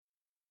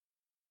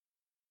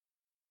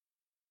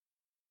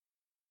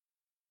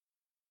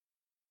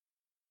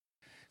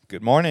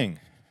Good morning.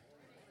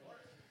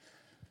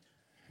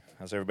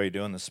 How's everybody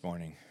doing this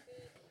morning?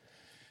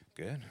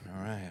 Good.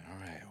 All right.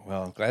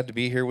 Well, glad to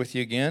be here with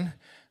you again.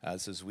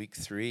 This is week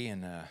 3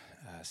 in a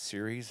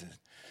series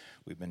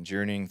we've been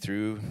journeying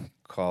through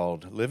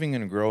called Living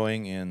and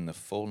Growing in the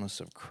Fullness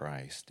of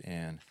Christ.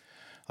 And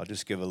I'll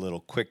just give a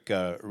little quick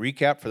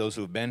recap for those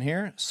who have been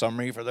here,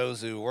 summary for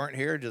those who weren't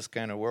here, just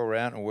kind of where we're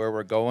at and where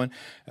we're going.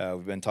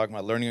 We've been talking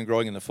about learning and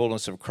growing in the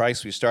fullness of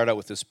Christ. We start out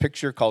with this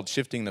picture called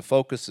shifting the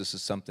focus. This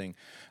is something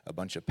a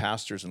bunch of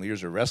pastors and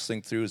leaders are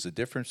wrestling through, is the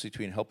difference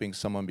between helping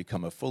someone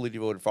become a fully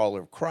devoted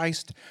follower of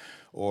Christ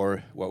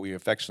or what we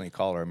affectionately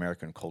call our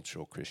American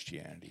cultural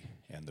Christianity.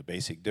 And the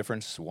basic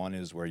difference, one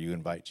is where you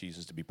invite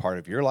Jesus to be part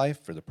of your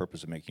life for the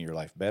purpose of making your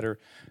life better.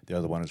 The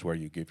other one is where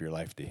you give your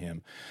life to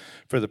him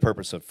for the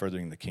purpose of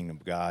furthering the kingdom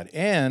of God.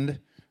 And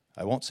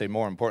I won't say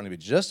more importantly,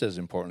 but just as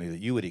importantly,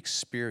 that you would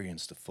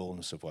experience the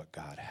fullness of what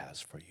God has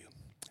for you.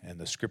 And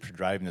the scripture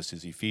driving this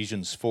is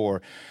Ephesians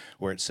 4,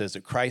 where it says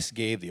that Christ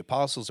gave the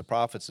apostles, the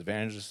prophets, the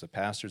evangelists, the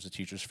pastors, the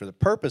teachers for the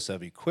purpose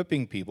of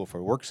equipping people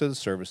for works of the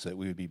service, that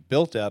we would be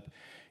built up,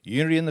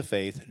 unity in the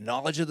faith,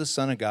 knowledge of the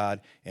Son of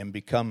God, and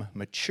become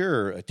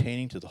mature,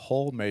 attaining to the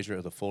whole measure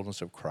of the fullness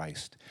of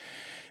Christ.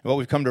 And what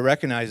we've come to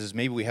recognize is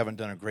maybe we haven't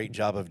done a great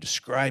job of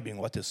describing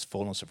what this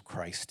fullness of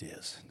Christ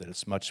is, that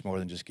it's much more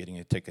than just getting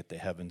a ticket to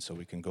heaven so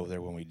we can go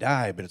there when we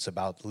die, but it's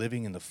about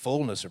living in the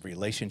fullness of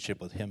relationship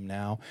with him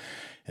now.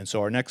 And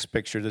so our next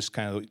picture, this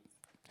kind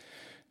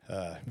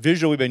of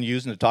visual we've been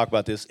using to talk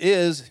about this,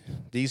 is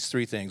these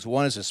three things.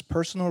 One is this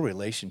personal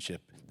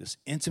relationship, this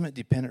intimate,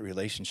 dependent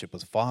relationship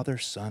with Father,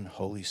 Son,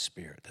 Holy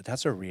Spirit.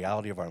 That's a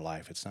reality of our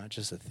life. It's not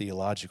just a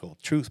theological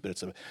truth,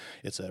 but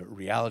it's a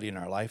reality in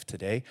our life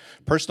today.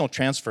 Personal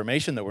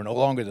transformation, that we're no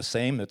longer the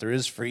same, that there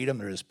is freedom,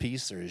 there is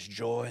peace, there is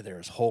joy, there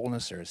is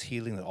wholeness, there is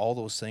healing, that all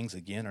those things,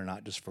 again, are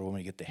not just for when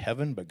we get to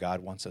heaven, but God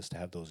wants us to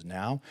have those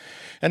now.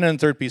 And then the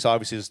third piece,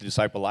 obviously, is the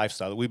disciple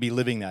lifestyle, that we be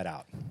living that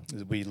out,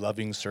 that we be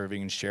loving,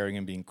 serving, and sharing,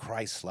 and being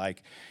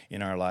Christ-like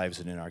in our lives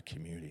and in our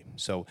community.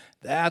 So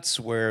that's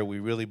where we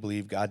really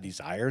believe God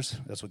desires.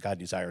 That's what God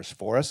desires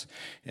for us.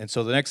 And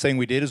so the next thing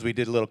we did is we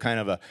did a little kind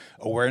of a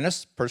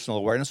awareness, personal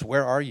awareness.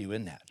 Where are you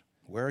in that?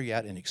 Where are you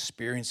at in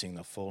experiencing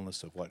the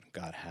fullness of what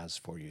God has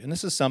for you? And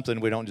this is something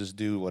we don't just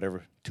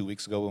do 2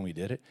 weeks ago when we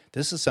did it.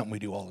 This is something we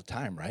do all the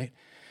time, right?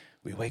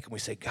 We wake and we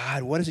say,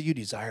 God, what is it you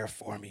desire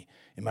for me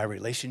in my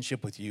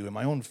relationship with you, in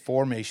my own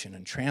formation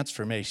and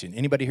transformation?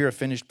 Anybody here a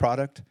finished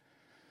product?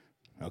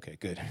 Okay,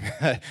 good.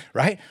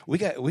 Right? We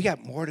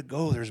got more to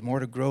go. There's more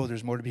to grow.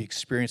 There's more to be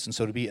experienced. And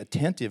so to be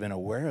attentive and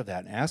aware of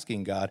that and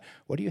asking God,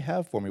 what do you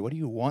have for me? What do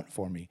you want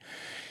for me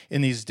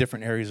in these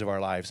different areas of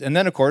our lives? And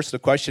then, of course, the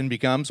question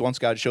becomes, once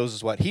God shows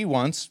us what he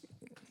wants,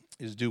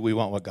 is do we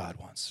want what God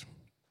wants?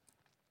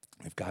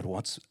 If God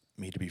wants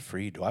me to be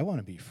free, do I want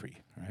to be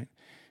free? Right?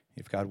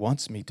 If God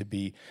wants me to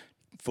be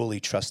fully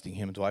trusting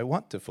him, do I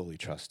want to fully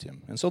trust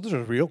him? And so those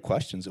are real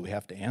questions that we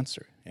have to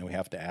answer. And we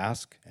have to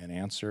ask and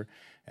answer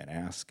and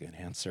ask and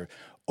answer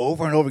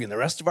over and over again the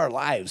rest of our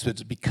lives.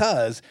 It's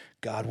because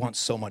God wants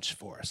so much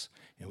for us.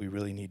 And we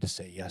really need to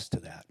say yes to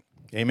that.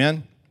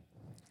 Amen?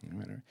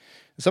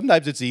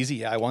 Sometimes it's easy.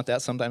 Yeah, I want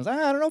that. Sometimes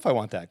I don't know if I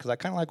want that because I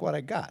kind of like what I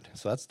got.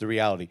 So that's the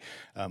reality.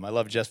 I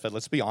love Jeff said,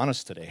 let's be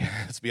honest today.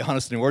 Let's be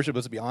honest in worship.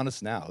 Let's be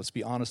honest now. Let's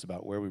be honest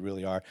about where we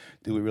really are.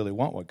 Do we really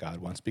want what God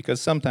wants? Because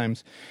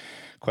sometimes,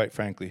 quite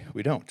frankly,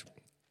 we don't.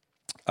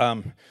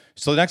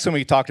 So the next one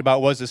we talked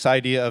about was this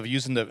idea of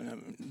using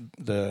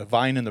the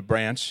vine and the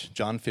branch.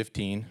 John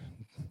 15,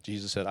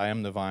 Jesus said, I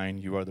am the vine,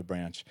 you are the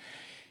branch.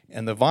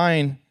 And the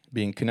vine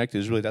being connected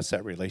is really, that's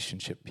that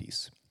relationship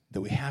piece,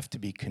 that we have to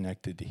be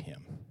connected to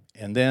him.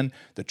 And then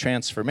the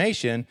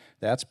transformation,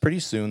 that's pretty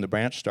soon the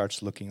branch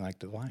starts looking like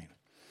the vine.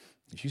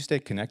 If you stay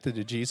connected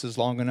to Jesus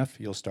long enough,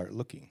 you'll start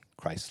looking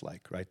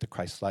Christ-like, right? The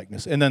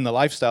Christ-likeness. And then the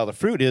lifestyle, the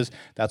fruit is,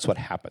 that's what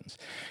happens.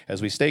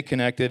 As we stay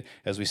connected,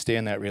 as we stay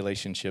in that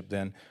relationship,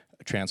 then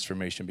a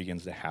transformation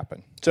begins to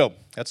happen. So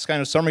that's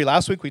kind of summary.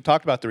 Last week we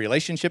talked about the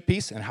relationship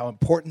piece and how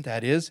important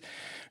that is,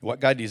 what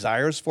God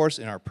desires for us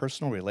in our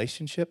personal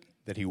relationship,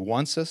 that he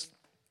wants us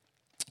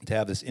to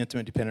have this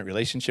intimate, dependent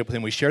relationship with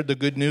him. We shared the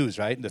good news,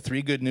 right? The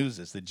three good news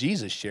is that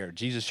Jesus shared.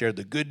 Jesus shared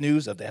the good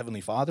news of the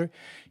Heavenly Father.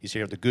 He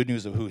shared the good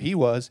news of who he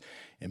was.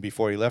 And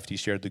before he left, he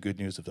shared the good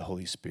news of the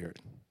Holy Spirit.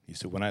 He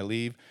said, when I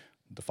leave,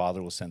 the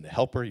Father will send the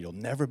helper. You'll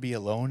never be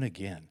alone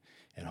again.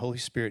 And Holy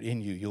Spirit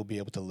in you, you'll be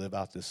able to live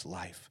out this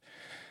life.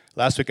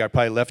 Last week, I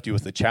probably left you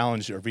with the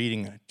challenge of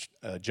reading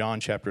John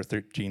chapter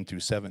 13 through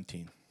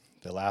 17.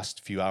 The last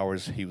few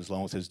hours, he was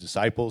alone with his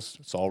disciples.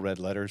 It's all red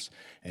letters.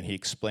 And he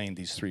explained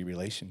these three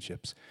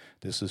relationships.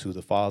 This is who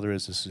the Father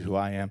is. This is who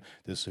I am.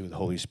 This is who the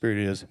Holy Spirit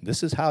is.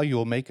 This is how you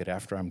will make it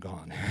after I'm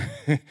gone,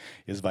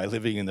 is by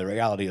living in the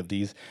reality of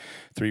these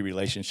three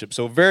relationships.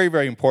 So very,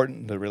 very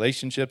important, the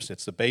relationships.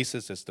 It's the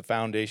basis. It's the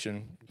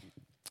foundation.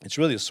 It's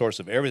really the source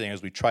of everything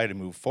as we try to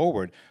move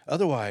forward.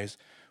 Otherwise,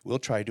 we'll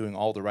try doing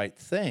all the right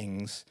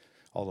things,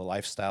 all the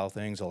lifestyle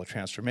things, all the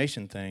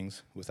transformation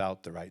things,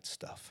 without the right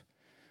stuff,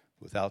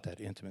 without that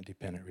intimate,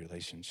 dependent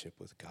relationship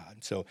with God.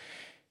 So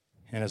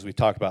And as we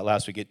talked about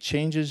last week, it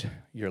changes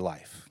your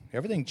life.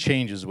 Everything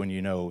changes when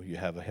you know you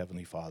have a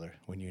Heavenly Father,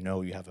 when you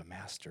know you have a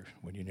master,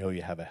 when you know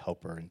you have a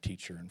helper and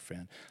teacher and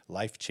friend.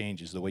 Life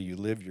changes. The way you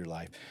live your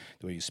life,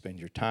 the way you spend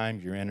your time,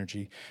 your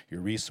energy,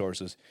 your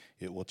resources,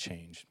 it will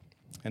change.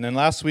 And then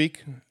last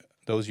week,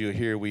 those of you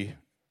here, we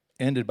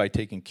ended by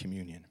taking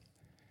communion.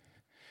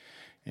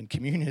 And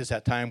communion is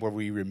that time where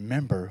we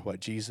remember what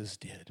Jesus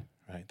did,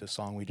 right? The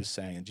song we just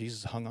sang. And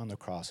Jesus hung on the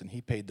cross, and he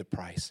paid the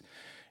price.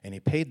 And he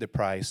paid the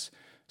price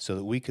so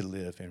that we could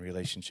live in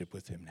relationship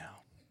with him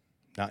now,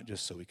 not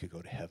just so we could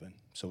go to heaven.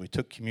 So we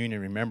took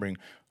communion remembering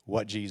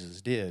what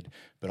Jesus did,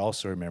 but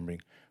also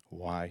remembering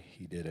why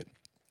he did it.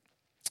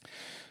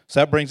 So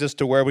that brings us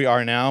to where we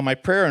are now. My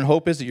prayer and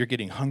hope is that you're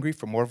getting hungry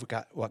for more of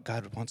what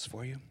God wants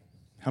for you.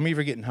 How many of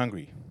you are getting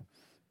hungry?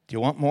 Do you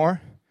want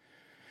more?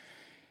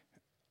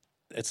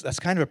 That's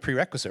kind of a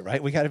prerequisite,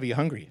 right? We got to be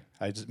hungry.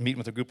 I was meeting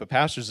with a group of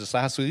pastors this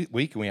last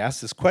week, and we asked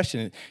this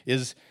question,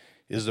 is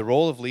the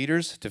role of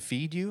leaders to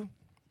feed you,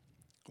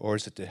 or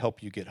is it to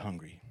help you get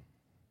hungry?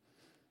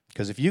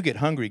 Because if you get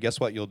hungry, guess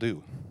what you'll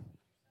do?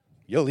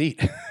 You'll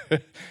eat.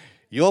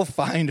 You'll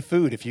find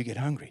food if you get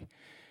hungry.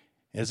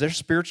 Is there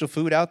spiritual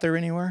food out there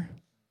anywhere?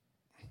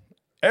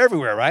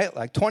 Everywhere, right?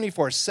 Like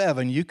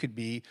 24/7, you could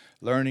be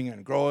learning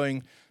and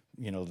growing,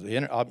 the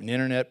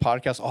internet,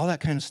 podcasts, all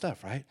that kind of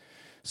stuff, right?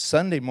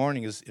 Sunday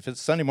morning if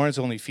it's Sunday morning is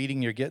the only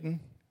feeding you're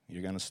getting,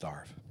 you're going to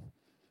starve,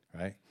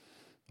 right?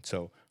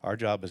 So our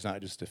job is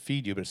not just to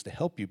feed you, but it's to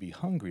help you be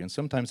hungry. And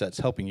sometimes that's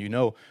helping you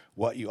know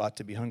what you ought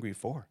to be hungry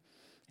for.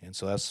 And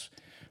so that's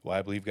why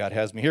I believe God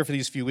has me here for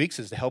these few weeks,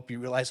 is to help you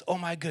realize, oh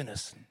my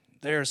goodness,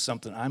 there's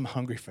something. I'm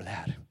hungry for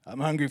that. I'm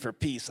hungry for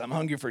peace. I'm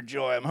hungry for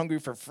joy. I'm hungry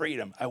for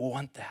freedom. I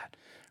want that,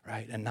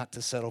 right? And not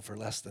to settle for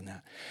less than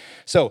that.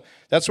 So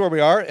that's where we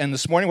are. And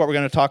this morning what we're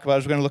going to talk about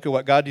is we're going to look at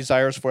what God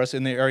desires for us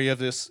in the area of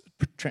this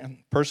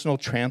personal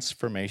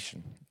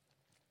transformation.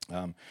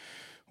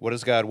 What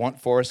does God want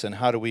for us, and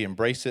how do we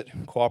embrace it,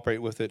 cooperate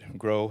with it,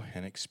 grow,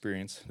 and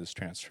experience this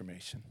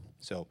transformation?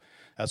 So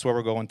that's where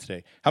we're going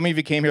today. How many of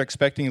you came here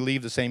expecting to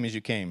leave the same as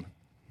you came?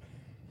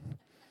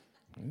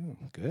 Ooh,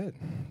 good.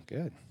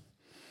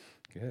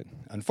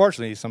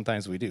 Unfortunately,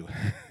 sometimes we do.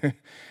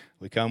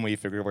 We come, we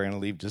figure we're going to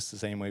leave just the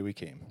same way we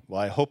came.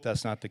 Well, I hope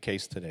that's not the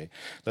case today.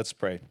 Let's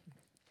pray.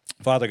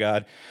 Father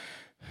God,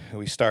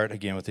 we start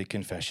again with a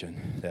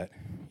confession that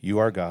you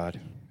are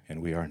God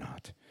and we are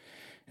not.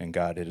 And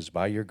God, it is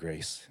by your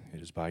grace,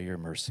 it is by your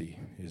mercy,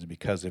 it is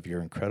because of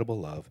your incredible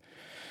love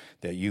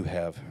that you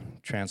have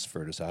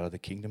transferred us out of the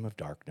kingdom of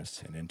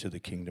darkness and into the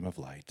kingdom of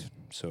light.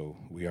 So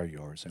we are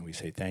yours, and we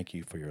say thank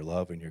you for your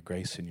love and your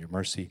grace and your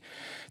mercy.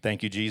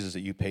 Thank you, Jesus,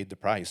 that you paid the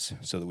price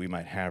so that we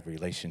might have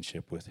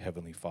relationship with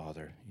Heavenly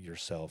Father,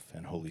 yourself,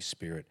 and Holy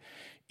Spirit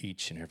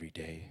each and every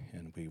day,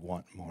 and we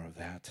want more of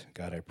that.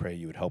 God, I pray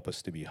you would help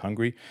us to be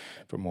hungry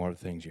for more of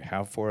the things you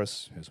have for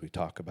us. As we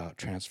talk about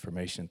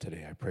transformation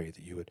today, I pray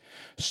that you would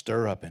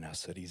stir up in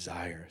us a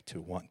desire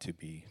to want to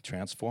be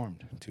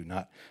transformed, to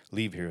not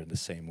leave here the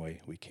same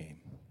way we came.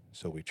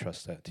 So we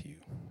trust that to you.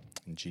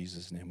 In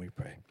Jesus' name we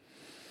pray.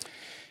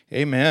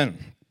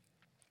 Amen.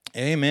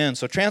 Amen.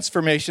 So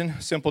transformation,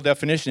 simple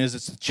definition is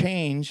it's a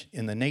change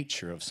in the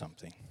nature of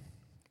something.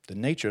 The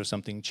nature of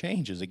something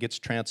changes. It gets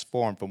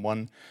transformed from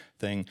one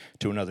thing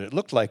to another. It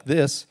looked like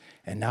this,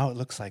 and now it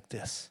looks like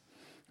this.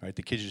 Right?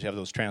 The kids used to have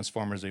those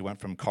transformers. They went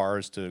from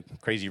cars to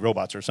crazy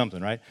robots or something,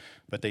 right?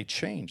 But they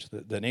change.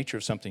 The nature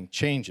of something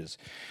changes.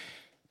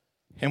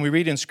 And we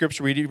read in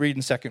Scripture, we read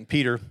in 2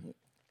 Peter,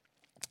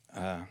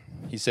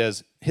 he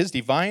says, his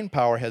divine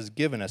power has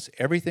given us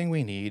everything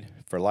we need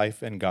for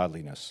life and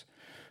godliness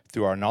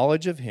through our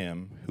knowledge of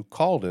him who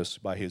called us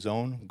by his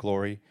own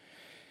glory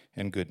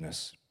and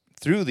goodness.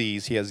 Through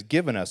these, he has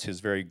given us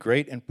his very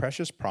great and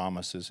precious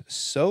promises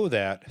so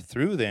that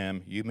through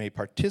them you may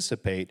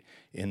participate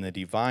in the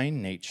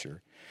divine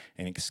nature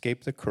and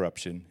escape the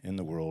corruption in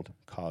the world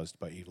caused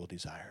by evil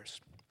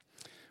desires.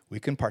 We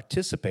can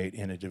participate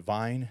in a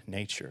divine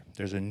nature.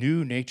 There's a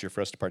new nature for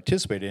us to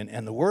participate in,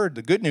 and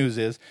the good news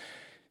is,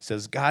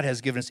 says God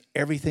has given us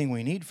everything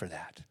we need for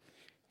that.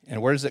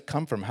 And where does it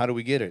come from? How do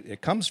we get it?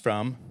 It comes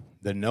from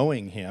the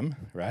knowing him,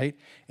 right?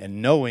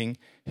 And knowing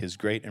his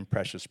great and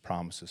precious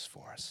promises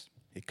for us.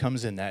 It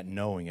comes in that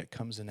knowing. It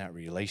comes in that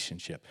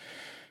relationship.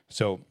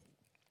 So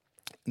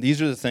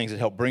these are the things that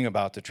help bring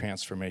about the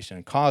transformation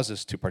and cause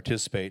us to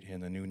participate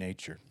in the new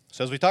nature.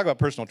 So as we talk about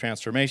personal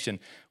transformation,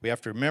 we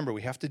have to remember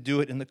we have to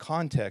do it in the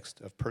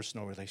context of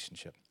personal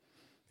relationship.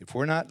 If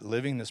we're not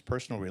living this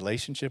personal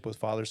relationship with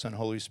Father, Son,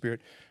 Holy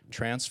Spirit,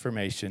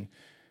 transformation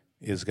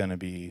is going to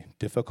be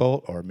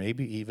difficult or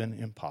maybe even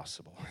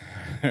impossible,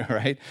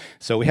 right?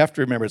 So we have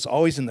to remember it's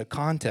always in the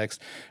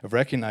context of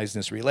recognizing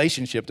this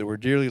relationship that we're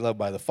dearly loved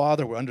by the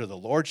Father, we're under the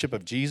lordship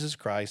of Jesus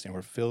Christ, and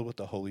we're filled with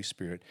the Holy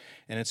Spirit.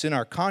 And it's in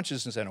our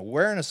consciousness and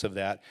awareness of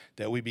that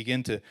we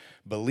begin to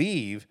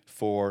believe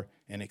for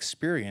and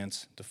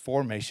experience the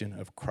formation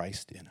of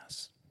Christ in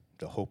us,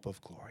 the hope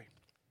of glory.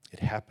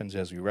 It happens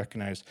as we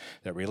recognize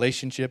that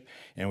relationship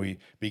and we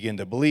begin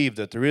to believe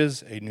that there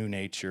is a new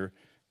nature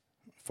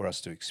for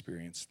us to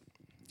experience.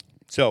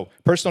 So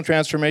personal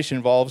transformation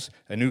involves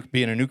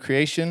being a new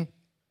creation,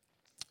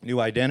 new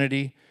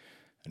identity,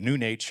 a new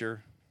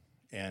nature,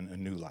 and a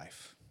new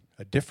life,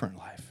 a different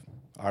life.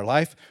 Our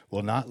life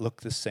will not look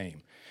the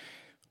same.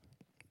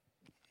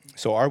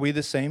 So are we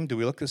the same? Do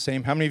we look the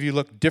same? How many of you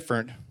look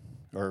different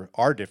or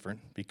are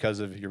different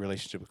because of your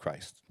relationship with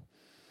Christ?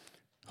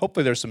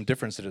 Hopefully there's some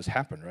difference that has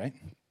happened, right?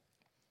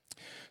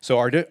 So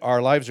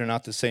our lives are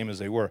not the same as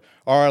they were.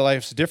 Are our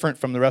lives different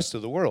from the rest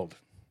of the world?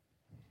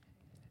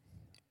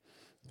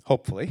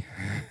 Hopefully.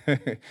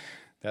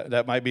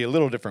 That might be a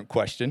little different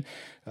question.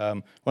 One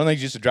of the things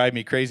that used to drive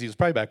me crazy was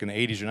probably back in the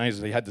 80s or 90s.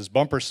 They had this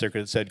bumper sticker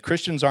that said,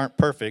 Christians aren't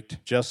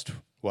perfect, just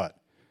what?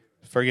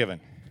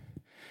 Forgiven.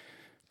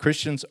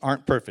 Christians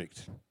aren't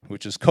perfect,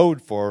 which is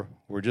code for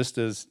we're just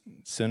as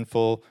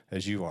sinful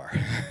as you are,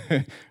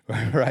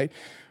 right?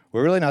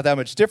 We're really not that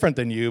much different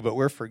than you, but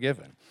we're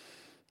forgiven.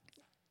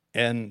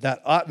 And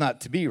that ought not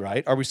to be,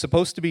 right? Are we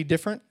supposed to be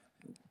different?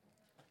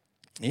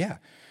 Yeah.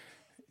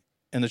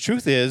 And the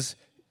truth is,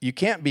 you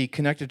can't be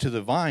connected to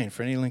the vine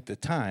for any length of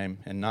time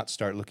and not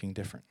start looking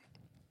different.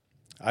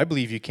 I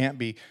believe you can't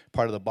be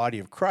part of the body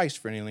of Christ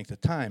for any length of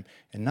time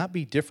and not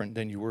be different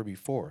than you were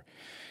before.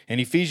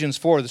 In Ephesians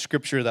 4, the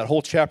scripture, that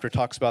whole chapter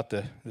talks about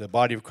the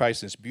body of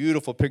Christ, this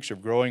beautiful picture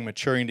of growing,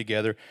 maturing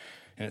together.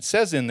 And it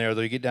says in there,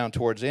 though you get down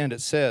towards the end,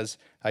 it says,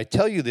 I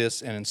tell you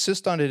this and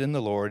insist on it in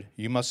the Lord,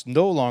 you must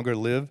no longer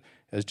live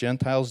as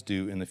Gentiles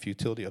do in the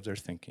futility of their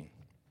thinking.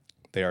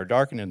 They are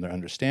darkened in their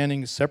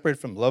understanding, separated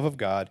from the love of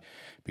God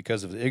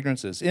because of the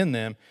ignorance that is in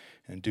them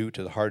and due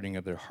to the hardening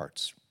of their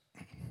hearts.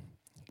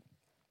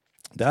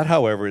 That,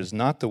 however, is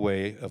not the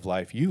way of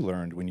life you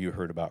learned when you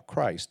heard about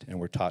Christ and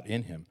were taught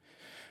in him,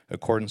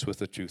 accordance with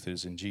the truth that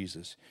is in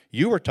Jesus.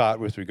 You were taught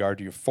with regard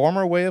to your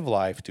former way of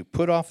life to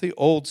put off the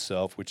old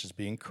self, which is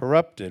being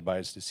corrupted by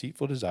its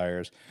deceitful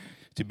desires,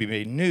 to be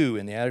made new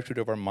in the attitude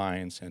of our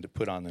minds, and to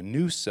put on the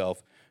new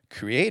self,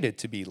 created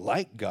to be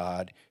like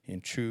God in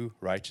true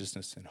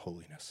righteousness and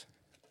holiness.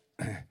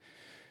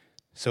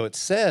 So it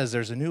says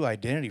there's a new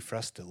identity for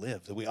us to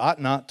live, that we ought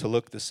not to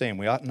look the same.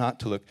 We ought not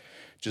to look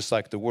just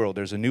like the world.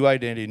 There's a new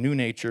identity, new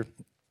nature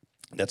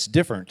that's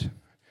different.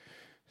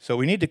 So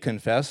we need to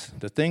confess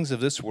the things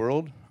of this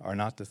world are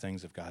not the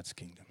things of God's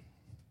kingdom.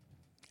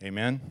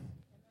 Amen?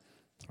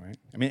 All right?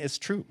 I mean, it's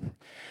true.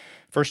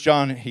 1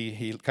 John,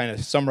 he kind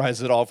of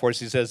summarizes it all for us.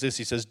 He says this,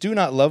 he says, do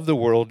not love the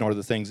world nor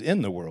the things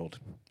in the world.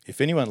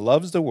 If anyone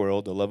loves the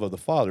world, the love of the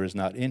Father is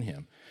not in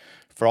him.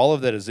 For all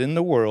of that is in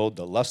the world,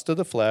 the lust of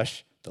the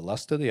flesh, the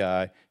lust of the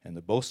eye, and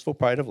the boastful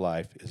pride of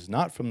life is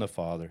not from the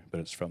Father, but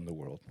it's from the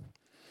world.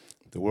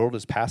 The world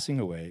is passing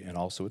away, and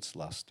also its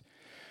lust.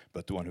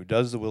 But the one who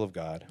does the will of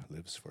God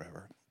lives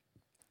forever.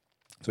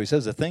 So he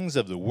says the things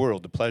of the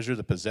world, the pleasure,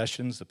 the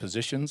possessions, the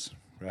positions,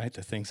 right,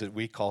 the things that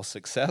we call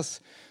success,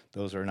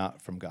 those are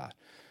not from God.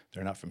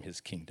 They're not from his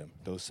kingdom.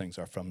 Those things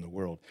are from the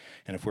world.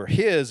 And if we're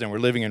his and we're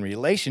living in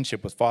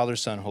relationship with Father,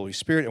 Son, Holy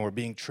Spirit, and we're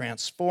being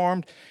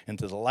transformed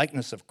into the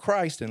likeness of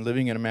Christ and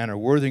living in a manner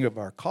worthy of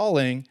our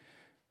calling,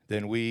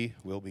 then we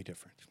will be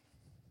different.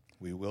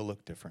 We will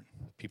look different.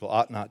 People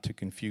ought not to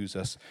confuse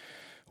us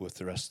with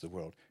the rest of the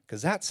world,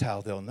 because that's how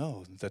they'll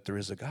know that there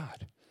is a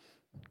God.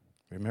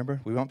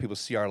 Remember, we want people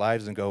to see our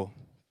lives and go,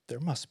 there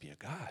must be a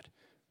God.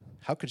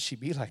 How could she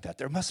be like that?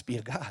 There must be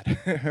a God,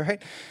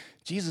 right?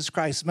 Jesus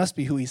Christ must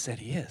be who he said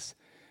he is,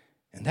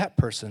 and that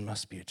person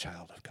must be a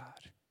child of God.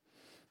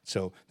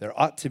 So there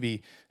ought to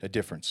be a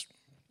difference.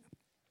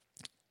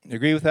 You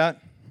agree with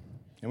that?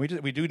 And we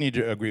do need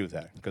to agree with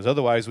that, because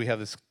otherwise we have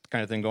this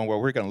kind of thing going where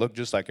we're going to look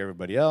just like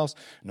everybody else.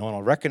 No one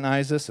will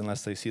recognize us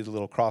unless they see the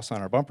little cross on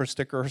our bumper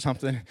sticker or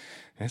something. And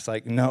it's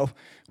like, no,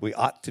 we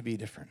ought to be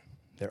different.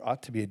 There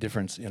ought to be a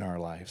difference in our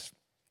lives,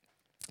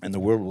 and the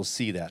world will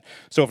see that.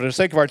 So for the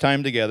sake of our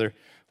time together,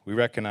 we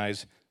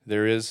recognize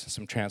there is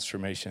some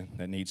transformation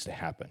that needs to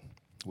happen.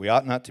 We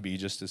ought not to be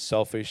just as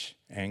selfish,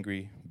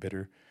 angry,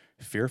 bitter,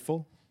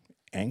 fearful,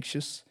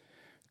 anxious,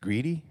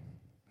 greedy,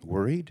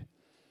 worried,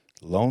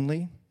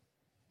 lonely,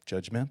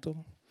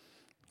 judgmental,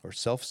 or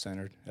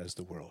self-centered as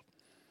the world.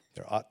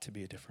 There ought to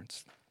be a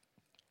difference.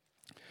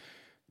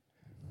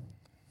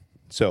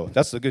 So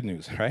that's the good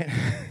news, right?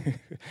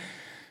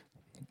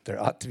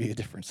 There ought to be a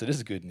difference. It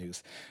is good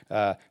news.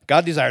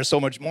 God desires so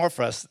much more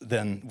for us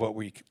than what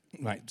we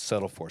might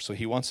settle for. So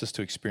he wants us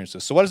to experience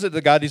this. So what is it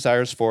that God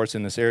desires for us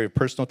in this area of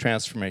personal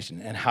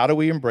transformation? And how do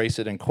we embrace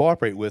it and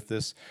cooperate with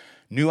this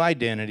new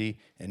identity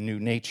and new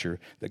nature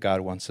that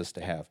God wants us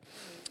to have?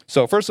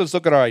 So first, let's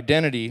look at our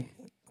identity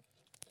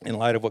in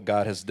light of what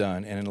God has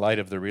done and in light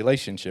of the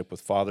relationship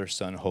with Father,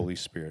 Son, Holy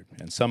Spirit.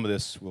 And some of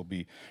this will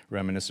be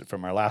reminiscent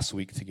from our last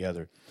week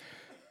together.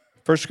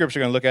 First scripture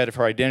we're going to look at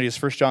for identity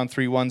is 1 John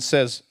 3:1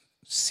 says,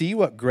 see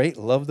what great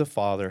love the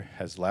Father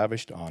has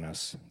lavished on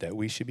us, that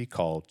we should be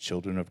called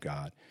children of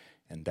God,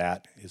 and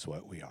that is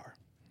what we are.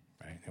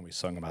 Right? And we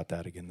sung about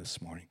that again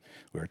this morning.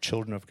 We are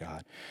children of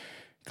God.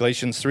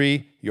 Galatians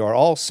 3, you are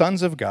all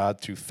sons of God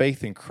through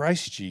faith in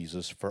Christ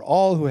Jesus, for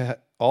all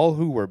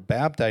who were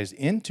baptized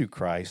into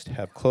Christ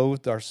have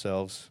clothed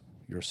yourselves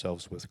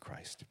with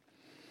Christ.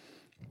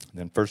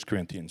 Then 1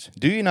 Corinthians,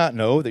 do you not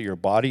know that your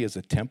body is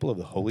a temple of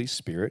the Holy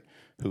Spirit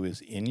who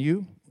is in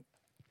you?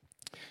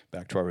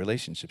 Back to our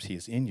relationships. He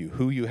is in you,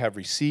 who you have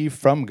received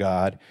from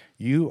God.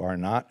 You are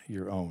not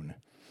your own.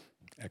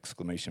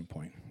 Exclamation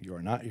point. You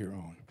are not your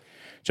own.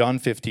 John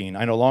 15,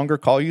 I no longer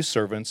call you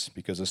servants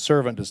because a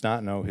servant does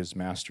not know his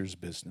master's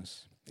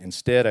business.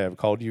 Instead, I have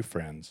called you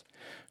friends.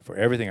 For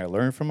everything I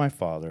learned from my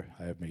Father,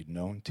 I have made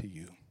known to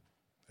you.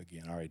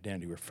 Again, our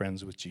identity, we're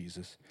friends with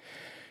Jesus.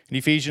 In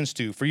Ephesians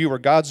 2, for you are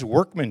God's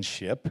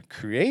workmanship,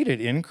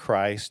 created in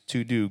Christ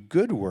to do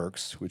good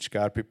works, which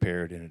God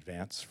prepared in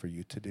advance for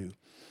you to do.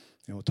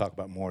 And we'll talk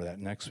about more of that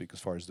next week as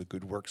far as the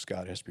good works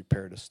God has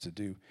prepared us to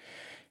do.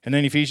 And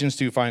then Ephesians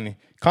 2, finally,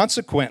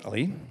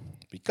 consequently,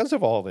 because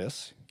of all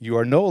this, you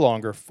are no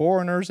longer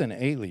foreigners and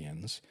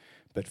aliens,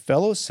 but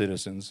fellow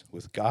citizens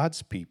with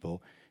God's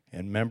people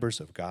and members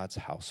of God's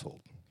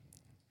household.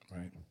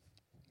 Right?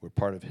 We're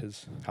part of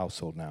his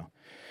household now.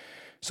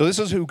 So this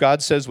is who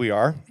God says we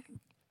are.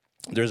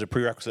 There's a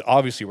prerequisite.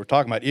 Obviously, we're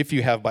talking about if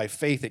you have by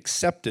faith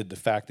accepted the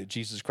fact that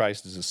Jesus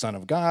Christ is the Son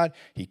of God,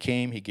 he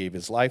came, he gave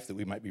his life that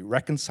we might be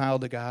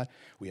reconciled to God.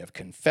 We have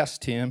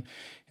confessed him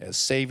as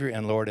Savior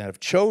and Lord and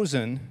have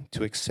chosen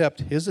to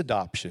accept his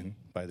adoption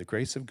by the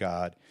grace of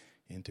God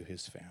into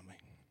his family.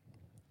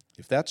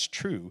 If that's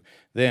true,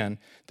 then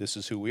this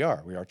is who we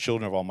are. We are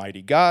children of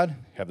Almighty God,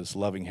 have this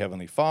loving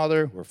Heavenly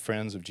Father. We're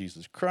friends of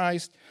Jesus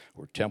Christ.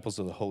 We're temples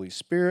of the Holy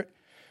Spirit.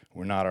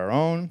 We're not our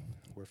own.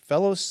 We're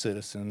fellow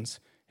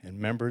citizens and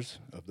members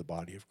of the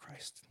body of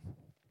Christ.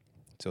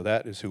 So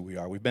that is who we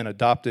are. We've been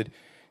adopted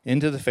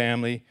into the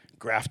family,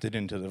 grafted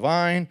into the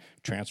vine,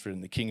 transferred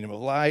in the kingdom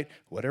of light,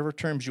 whatever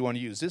terms you want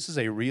to use. This is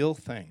a real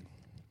thing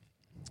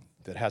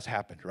that has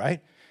happened, right?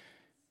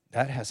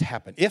 That has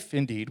happened. If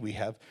indeed we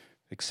have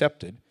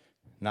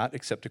not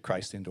accepted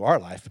Christ into our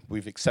life,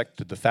 we've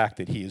accepted the fact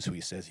that he is who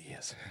he says he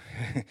is.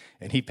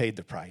 And he paid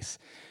the price.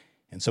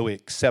 And so we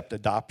accept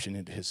adoption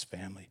into his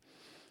family.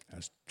 I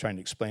was trying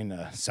to explain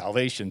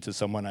salvation to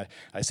someone.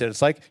 I said,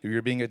 it's like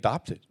you're being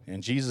adopted.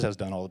 And Jesus has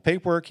done all the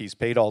paperwork. He's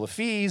paid all the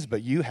fees.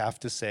 But you have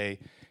to say,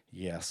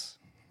 yes,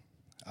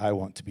 I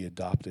want to be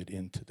adopted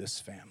into this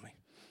family.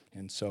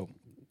 And so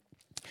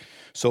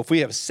if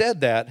we have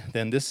said that,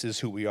 then this is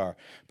who we are.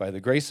 By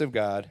the grace of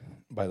God,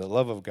 by the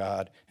love of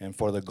God, and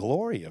for the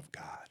glory of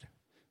God,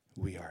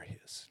 we are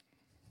his.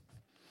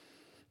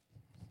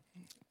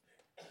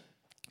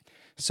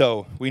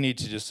 So we need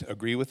to just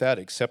agree with that,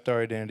 accept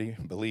our identity,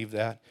 believe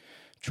that,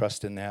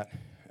 trust in that.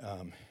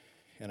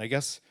 And I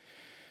guess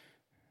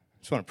I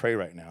just want to pray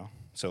right now.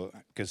 So,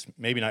 because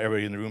maybe not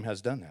everybody in the room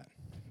has done that.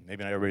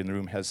 Maybe not everybody in the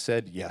room has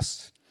said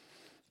yes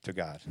to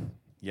God,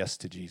 yes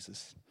to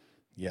Jesus.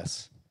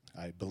 Yes,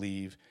 I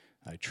believe,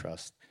 I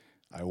trust,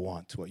 I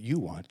want what you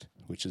want,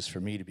 which is for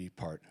me to be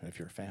part of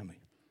your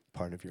family,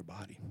 part of your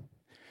body.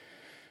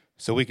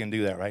 So we can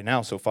do that right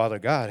now. So Father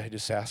God, I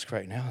just ask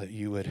right now that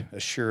you would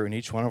assure in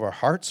each one of our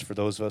hearts, for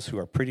those of us who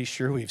are pretty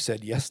sure we've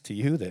said yes to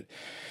you, that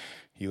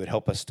you would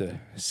help us to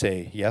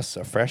say yes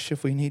afresh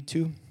if we need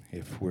to.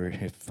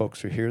 If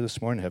folks are here this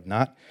morning and have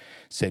not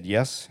said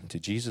yes to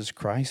Jesus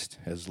Christ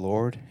as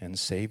Lord and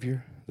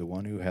Savior, the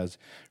one who has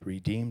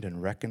redeemed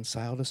and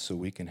reconciled us so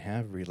we can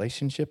have a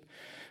relationship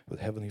with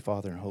Heavenly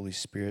Father and Holy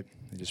Spirit,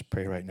 I just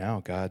pray right now,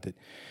 God, that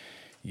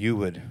you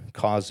would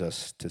cause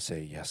us to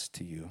say yes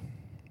to you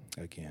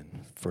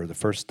again for the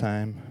first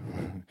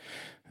time,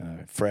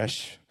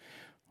 fresh,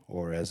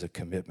 or as a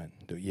commitment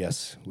that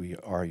yes, we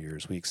are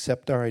yours. We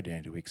accept our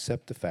identity. We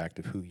accept the fact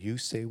of who you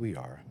say we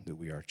are, that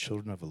we are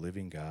children of a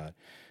living God.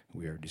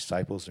 We are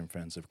disciples and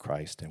friends of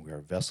Christ, and we are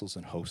vessels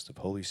and hosts of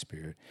Holy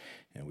Spirit,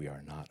 and we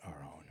are not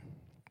our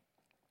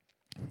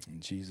own.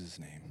 In Jesus'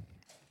 name,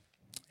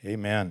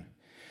 amen.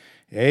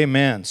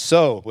 Amen.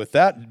 So with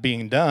that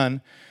being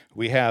done,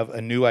 we have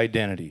a new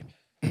identity.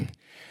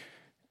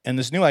 And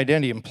this new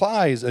identity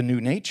implies a new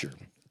nature.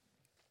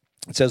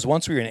 It says,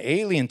 once we were an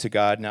alien to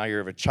God, now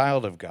you're a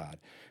child of God.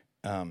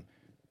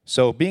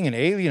 So being an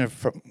alien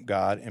from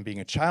God and being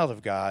a child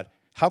of God,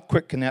 how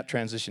quick can that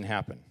transition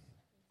happen?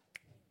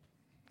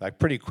 Like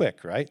pretty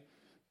quick, right?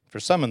 For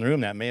some in the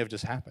room, that may have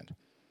just happened.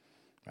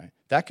 Right?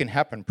 That can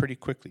happen pretty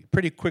quickly.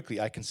 Pretty quickly,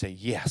 I can say,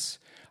 yes,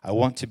 I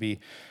want to be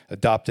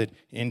adopted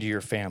into your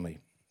family.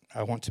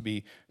 I want to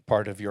be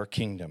part of your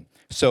kingdom.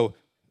 So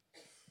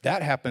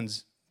that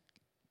happens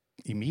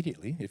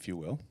immediately, if you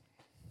will.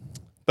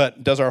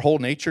 But does our whole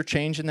nature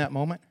change in that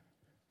moment?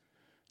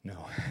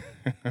 No.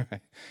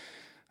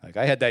 Like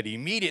I had that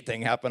immediate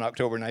thing happen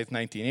October 9th,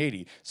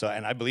 1980. So,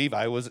 and I believe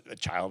I was a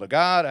child of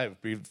God.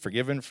 I've been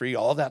forgiven, free,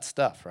 all that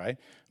stuff, right?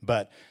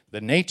 But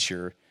the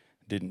nature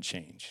didn't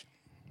change.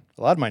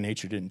 A lot of my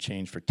nature didn't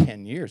change for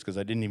 10 years because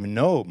I didn't even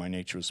know my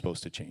nature was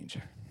supposed to change.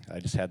 I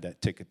just had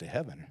that ticket to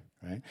heaven,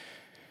 right?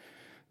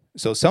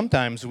 So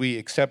sometimes we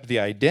accept the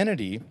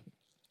identity,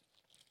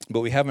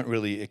 but we haven't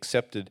really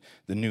accepted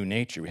the new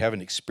nature. We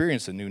haven't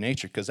experienced the new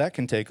nature because that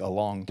can take a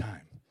long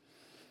time.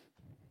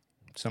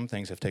 Some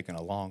things have taken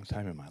a long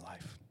time in my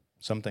life.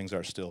 Some things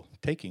are still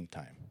taking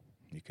time.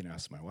 You can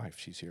ask my wife,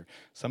 she's here.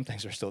 Some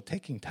things are still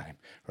taking time,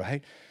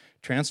 right?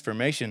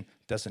 transformation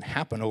doesn't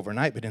happen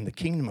overnight, but in the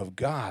kingdom of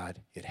God,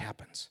 it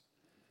happens.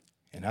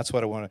 And that's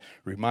what I want to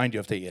remind you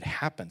of, that it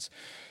happens.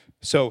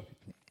 So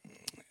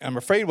I'm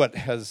afraid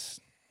here's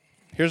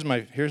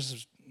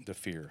the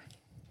fear.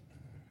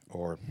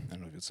 Or, I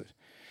don't know if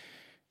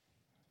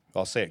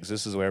I'll say it because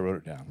this is the way I wrote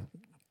it down.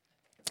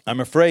 I'm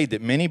afraid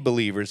that many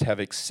believers have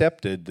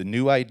accepted the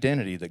new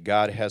identity that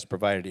God has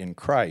provided in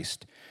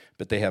Christ,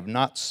 but they have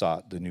not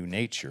sought the new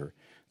nature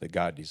that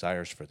God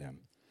desires for them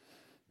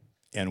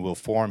and will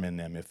form in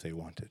them if they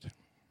want it.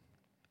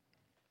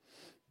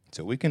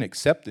 So we can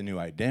accept the new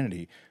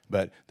identity,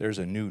 but there's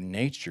a new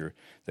nature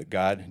that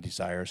God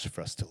desires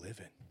for us to live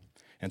in.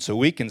 And so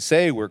we can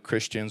say we're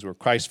Christians, we're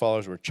Christ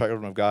followers, we're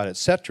children of God,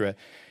 etc.,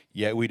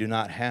 yet we do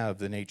not have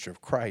the nature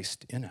of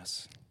Christ in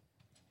us.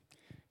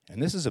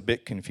 And this is a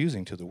bit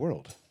confusing to the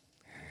world.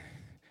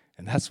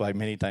 And that's why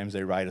many times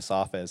they write us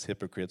off as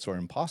hypocrites or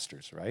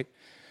imposters, right?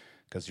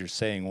 Because you're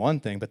saying one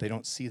thing, but they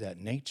don't see that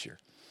nature.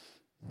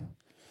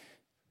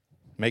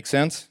 Make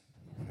sense?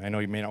 I know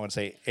you may not want to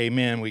say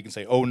amen. We can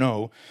say, oh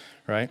no,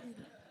 right?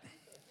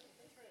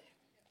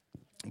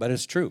 But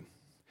it's true.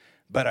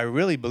 But I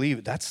really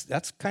believe that's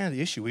kind of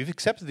the issue. We've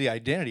accepted the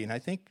identity,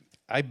 and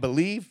I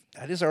believe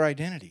that is our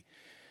identity.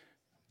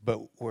 But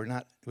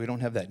we don't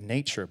have that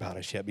nature about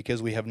us yet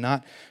because we have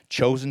not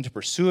chosen to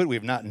pursue it. We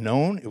have not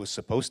known it was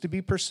supposed to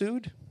be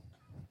pursued,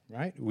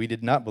 right? We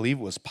did not believe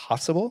it was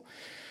possible.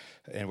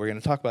 And we're going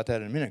to talk about that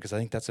in a minute because I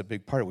think that's a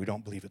big part of it. We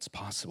don't believe it's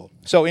possible.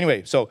 So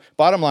anyway,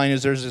 bottom line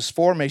is there's this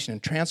formation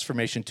and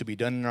transformation to be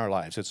done in our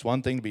lives. It's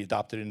one thing to be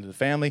adopted into the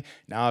family.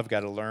 Now I've got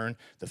to learn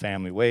the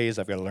family ways.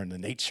 I've got to learn the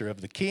nature of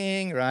the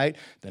king, right?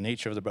 The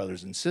nature of the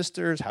brothers and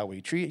sisters, how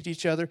we treat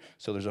each other.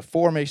 So there's a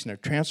formation or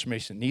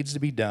transformation that needs to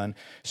be done.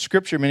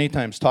 Scripture many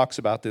times talks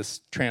about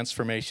this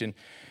transformation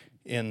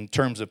in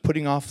terms of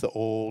putting off the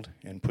old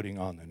and putting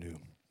on the new.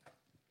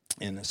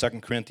 In 2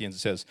 Corinthians it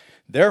says,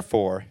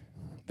 Therefore,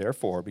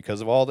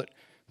 because of all that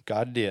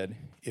God did,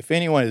 if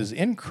anyone is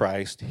in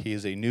Christ, he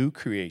is a new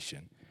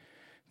creation.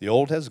 The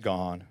old has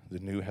gone, the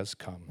new has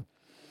come.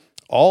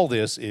 All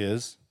this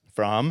is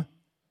from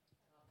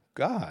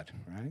God,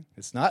 right?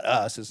 It's not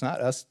us. It's not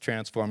us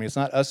transforming. It's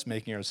not us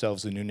making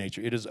ourselves a new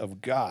nature. It is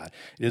of God.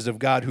 It is of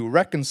God who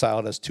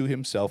reconciled us to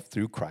himself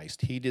through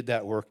Christ. He did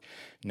that work.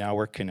 Now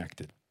we're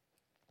connected.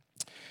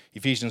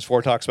 Ephesians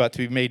 4 talks about to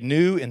be made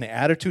new in the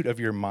attitude of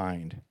your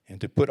mind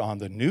and to put on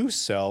the new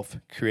self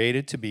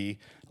created to be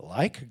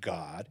like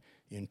God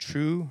in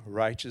true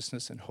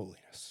righteousness and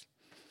holiness.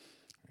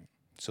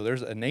 So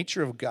there's a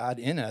nature of God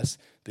in us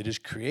that is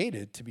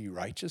created to be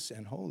righteous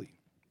and holy.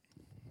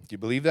 Do you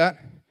believe that?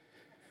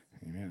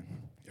 Amen.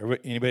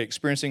 Anybody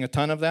experiencing a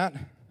ton of that?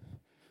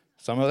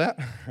 Some of that,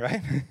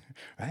 right?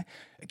 Right?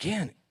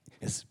 Again,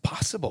 it's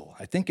possible.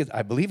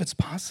 I believe it's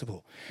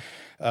possible.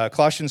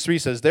 Colossians 3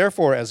 says,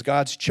 Therefore, as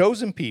God's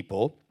chosen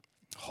people,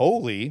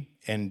 holy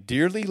and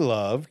dearly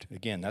loved,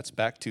 again, that's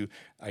back to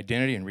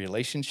identity and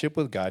relationship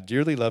with God,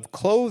 dearly loved,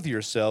 clothe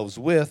yourselves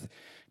with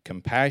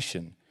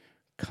compassion,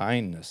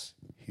 kindness,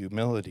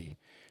 humility,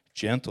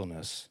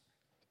 gentleness,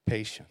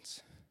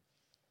 patience.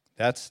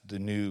 That's the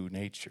new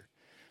nature.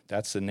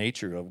 That's the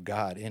nature of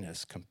God in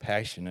us,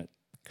 compassionate,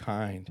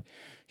 kind,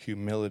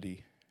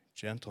 humility,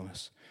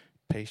 gentleness,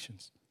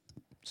 patience.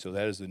 So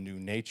that is the new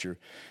nature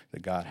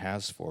that God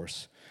has for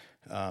us.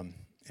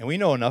 And we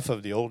know enough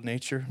of the old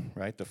nature,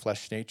 right, the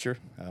flesh nature.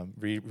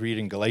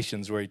 Reading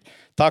Galatians where he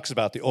talks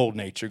about the old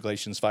nature,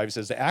 Galatians 5, he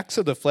says, the acts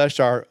of the flesh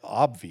are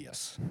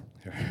obvious,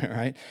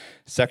 right?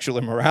 Sexual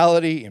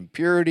immorality,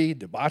 impurity,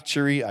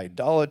 debauchery,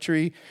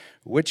 idolatry,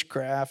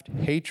 witchcraft,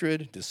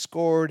 hatred,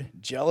 discord,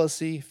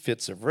 jealousy,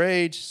 fits of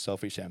rage,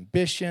 selfish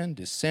ambition,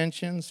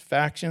 dissensions,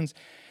 factions,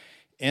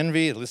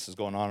 envy, the list is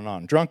going on and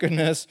on,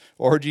 drunkenness,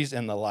 orgies,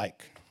 and the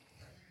like.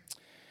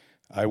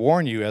 I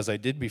warn you, as I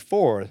did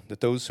before,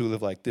 that those who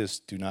live like this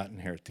do not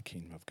inherit the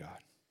kingdom of God.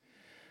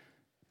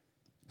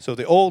 So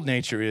the old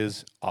nature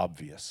is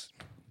obvious,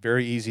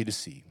 very easy to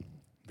see.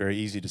 Very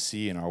easy to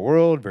see in our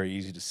world, very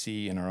easy to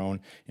see in our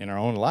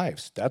own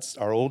lives. That's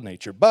our old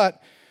nature.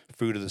 But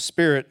fruit of the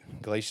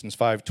Spirit, Galatians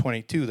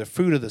 5:22, the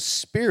fruit of the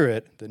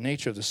Spirit, the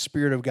nature of the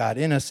Spirit of God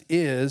in us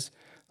is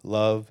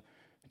love,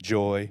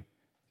 joy,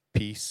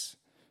 peace,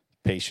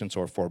 patience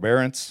or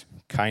forbearance,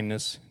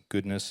 kindness,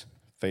 goodness,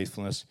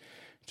 faithfulness,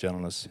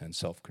 gentleness, and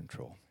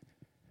self-control.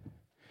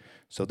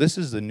 So this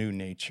is the new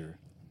nature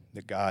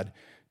that God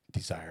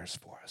desires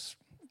for us.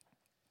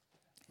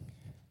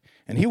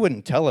 And he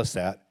wouldn't tell us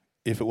that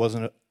if it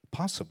wasn't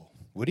possible,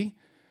 would he?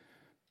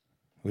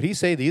 Would he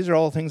say, these are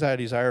all things I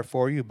desire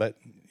for you, but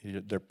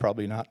they're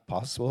probably not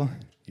possible?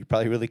 You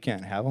probably really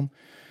can't have them?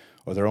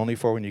 Or they're only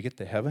for when you get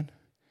to heaven?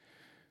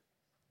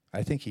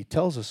 I think he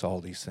tells us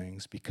all these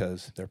things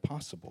because they're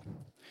possible,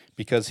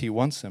 because he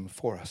wants them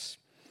for us.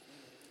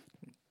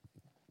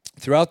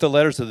 Throughout the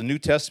letters of the New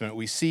Testament,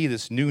 we see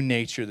this new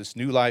nature, this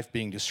new life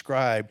being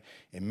described,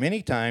 and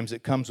many times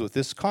it comes with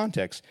this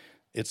context.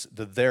 It's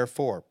the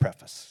therefore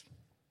preface.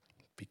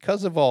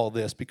 Because of all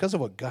this, because of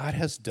what God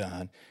has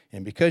done,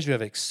 and because you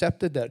have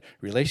accepted that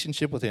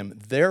relationship with him,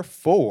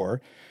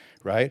 therefore,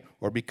 right?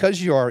 Or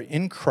because you are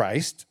in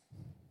Christ,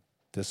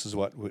 this is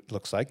what it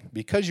looks like.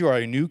 Because you are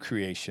a new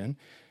creation,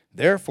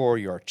 therefore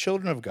you are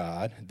children of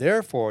God,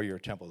 therefore you're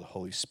a temple of the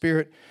Holy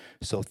Spirit,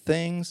 so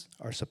things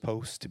are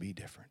supposed to be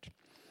different.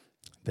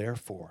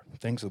 Therefore,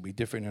 things will be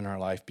different in our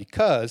life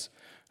because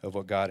of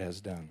what God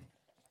has done.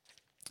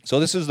 So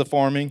this is the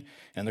forming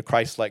and the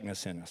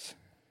Christ-likeness in us.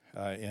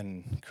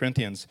 In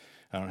Corinthians,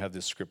 I don't have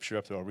this scripture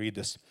up there, I'll read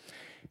this.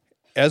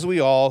 As we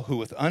all who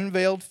with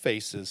unveiled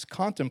faces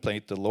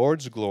contemplate the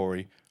Lord's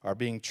glory are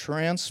being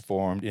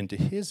transformed into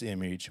his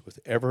image with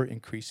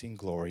ever-increasing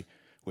glory,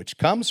 which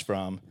comes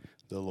from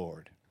the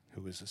Lord,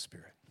 who is the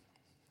Spirit.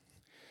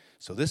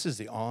 So this is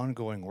the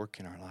ongoing work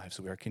in our lives.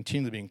 We are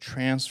continually being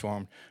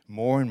transformed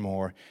more and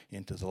more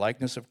into the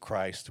likeness of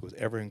Christ with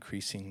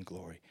ever-increasing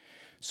glory.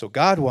 So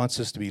God wants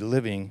us to be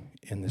living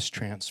in this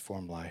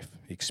transformed life,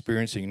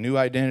 experiencing new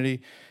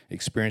identity,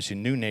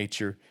 experiencing new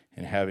nature,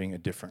 and having a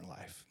different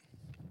life.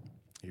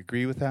 You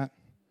agree with that?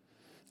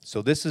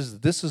 So this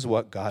is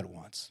what God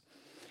wants.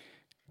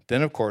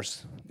 Then, of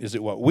course, is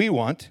it what we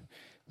want?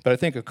 But I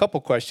think a couple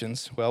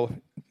questions. Well,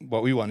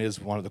 what we want is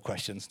one of the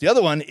questions. The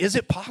other one, is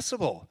it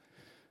possible?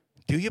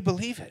 Do you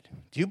believe it?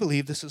 Do you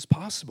believe this is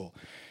possible?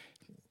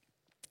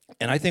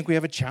 And I think we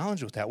have a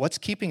challenge with that. What's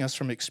keeping us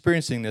from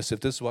experiencing this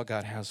if this is what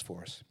God has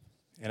for us?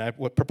 And I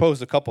would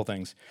propose a couple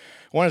things.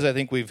 One is I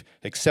think we've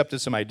accepted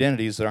some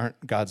identities that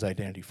aren't God's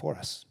identity for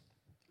us.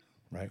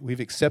 Right? We've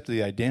accepted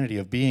the identity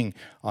of being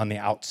on the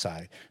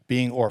outside,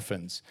 being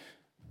orphans,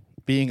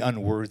 being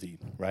unworthy,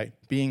 right?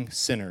 Being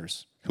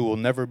sinners who will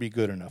never be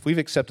good enough. We've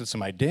accepted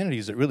some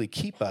identities that really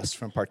keep us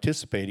from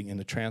participating in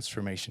the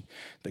transformation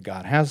that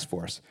God has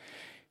for us.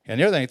 And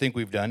the other thing I think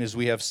we've done is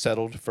we have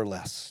settled for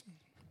less.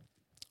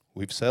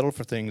 We've settled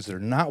for things that are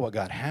not what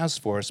God has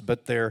for us,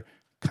 but they're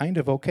kind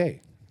of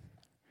okay.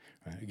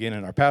 Right? Again,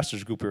 in our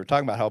pastors group, we were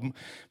talking about how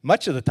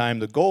much of the time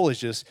the goal is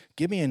just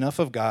give me enough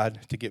of God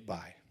to get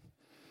by.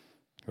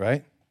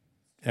 Right?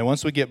 And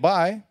once we get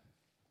by,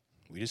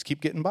 we just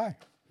keep getting by.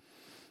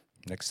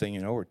 Next thing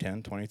you know, we're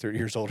 10, 20, 30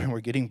 years older and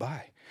we're getting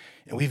by.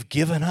 And we've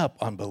given up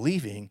on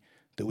believing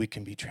that we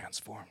can be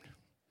transformed.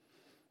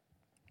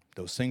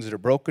 Those things that are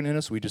broken in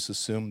us, we just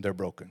assume they're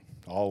broken.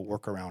 I'll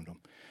work around them.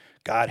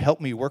 God, help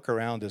me work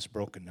around this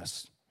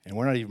brokenness. And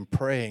we're not even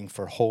praying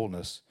for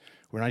wholeness.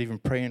 We're not even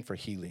praying for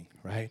healing,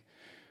 right?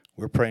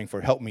 We're praying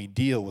for help me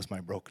deal with my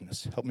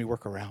brokenness. Help me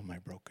work around my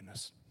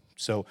brokenness.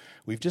 So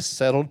we've just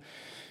settled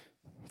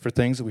for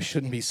things that we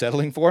shouldn't be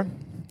settling for.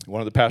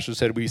 One of the pastors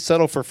said, we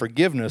settle for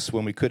forgiveness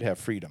when we could have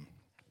freedom.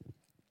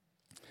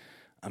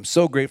 I'm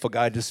so grateful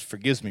God just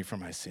forgives me for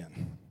my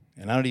sin.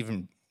 And I don't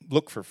even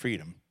look for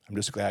freedom. I'm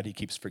just glad he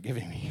keeps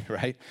forgiving me,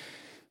 right?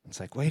 It's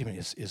like, wait a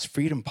minute, is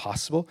freedom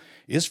possible?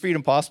 Is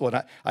freedom possible?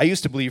 And I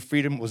used to believe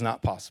freedom was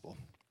not possible.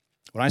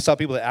 When I saw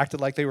people that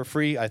acted like they were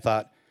free, I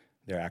thought,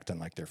 they're acting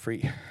like they're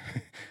free.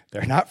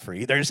 They're not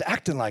free. They're just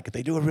acting like it.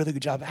 They do a really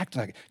good job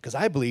acting like it because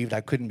I believed I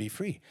couldn't be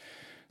free.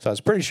 So I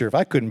was pretty sure if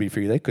I couldn't be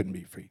free, they couldn't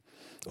be free.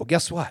 Well,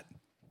 guess what?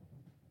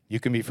 You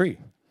can be free.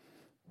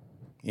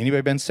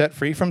 Anybody been set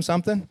free from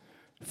something?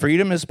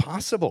 Freedom is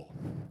possible.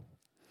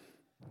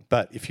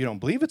 But if you don't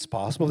believe it's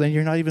possible, then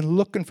you're not even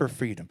looking for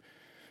freedom.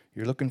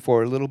 You're looking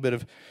for a little bit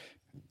of,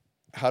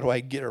 how do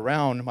I get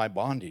around my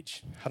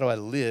bondage? How do I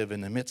live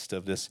in the midst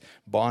of this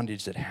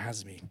bondage that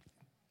has me?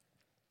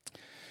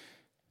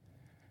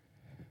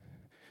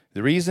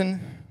 The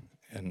reason,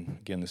 and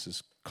again, this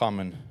is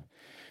common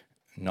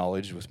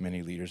knowledge with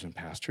many leaders and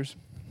pastors.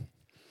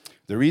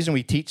 The reason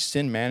we teach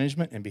sin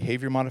management and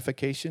behavior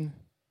modification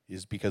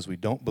is because we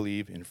don't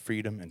believe in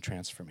freedom and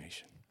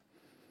transformation.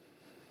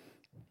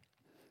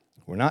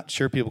 We're not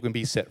sure people can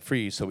be set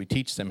free, so we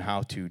teach them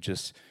how to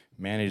just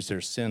manage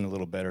their sin a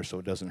little better so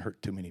it doesn't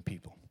hurt too many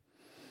people,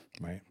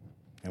 right?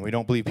 And we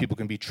don't believe people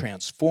can be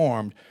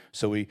transformed,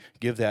 so we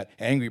give that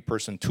angry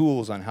person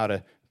tools on how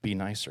to be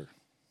nicer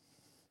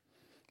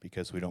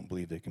because we don't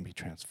believe they can be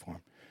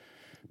transformed.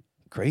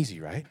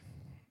 Crazy, right?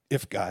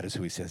 If God is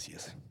who he says he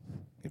is.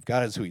 If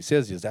God is who he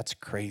says he is, that's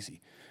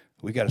crazy.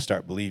 We got to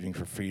start believing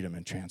for freedom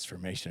and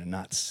transformation and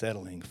not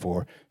settling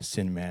for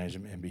sin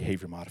management and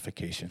behavior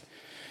modification.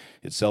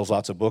 It sells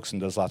lots of books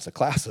and does lots of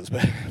classes,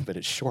 but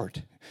it's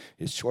short.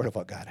 It's short of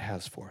what God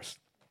has for us.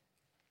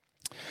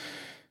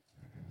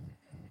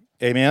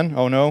 Amen?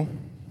 Oh, no?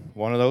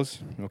 One of those?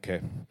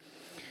 Okay.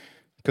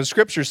 Because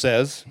Scripture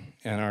says,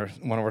 in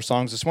one of our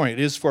songs this morning, it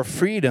is for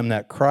freedom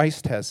that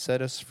Christ has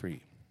set us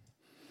free.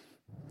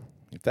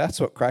 If that's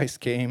what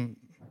Christ came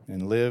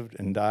and lived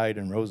and died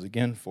and rose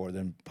again for,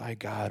 then by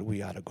God,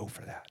 we ought to go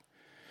for that.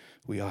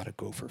 We ought to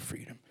go for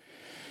freedom.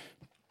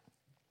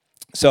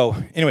 So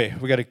anyway,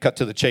 we got to cut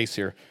to the chase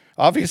here.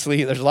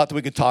 Obviously, there's a lot that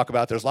we could talk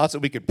about. There's lots that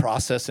we could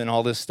process in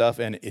all this stuff,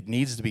 and it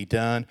needs to be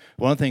done.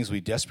 One of the things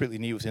we desperately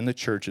need within the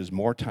church is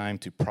more time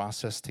to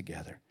process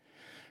together,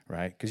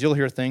 right? Because you'll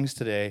hear things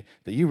today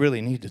that you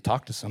really need to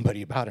talk to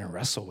somebody about and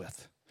wrestle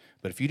with.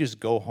 But if you just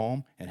go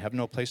home and have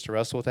no place to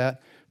wrestle with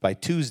that, by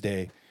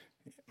Tuesday,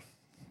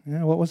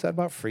 what was that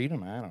about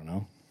freedom? I don't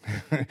know.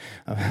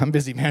 I'm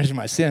busy managing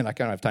my sin. I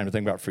kind of have time to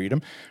think about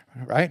freedom,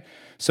 right?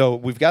 So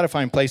we've got to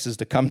find places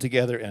to come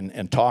together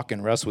and talk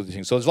and wrestle with these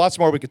things. So there's lots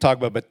more we could talk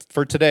about, but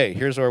for today,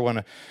 here's where I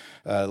want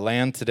to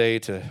land today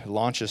to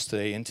launch us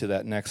today into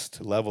that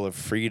next level of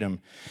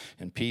freedom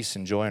and peace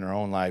and joy in our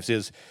own lives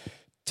is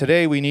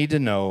today we need to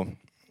know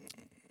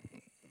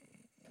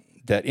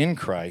that in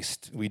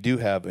Christ we do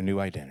have a new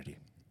identity.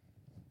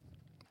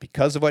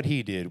 Because of what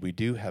he did, we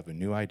do have a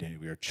new identity.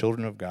 We are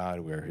children of God.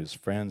 We are his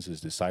friends, his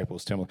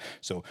disciples, temple.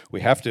 So we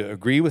have to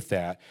agree with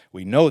that.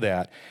 We know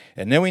that.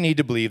 And then we need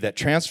to believe that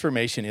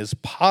transformation is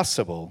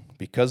possible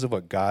because of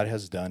what God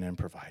has done and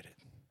provided.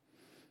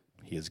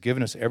 He has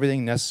given us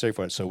everything necessary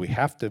for it. So we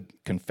have to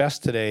confess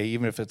today,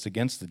 even if it's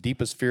against the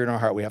deepest fear in our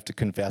heart, we have to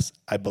confess,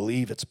 I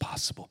believe it's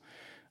possible.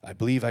 I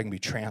believe I can be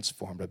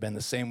transformed. I've been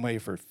the same way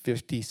for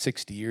 50,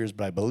 60 years,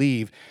 but I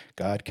believe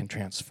God can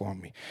transform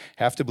me.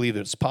 Have to believe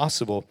that it's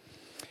possible.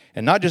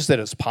 And not just that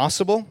it's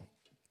possible,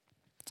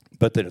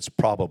 but that it's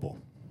probable,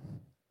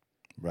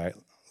 right?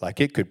 Like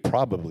it could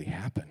probably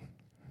happen.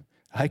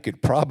 I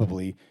could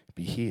probably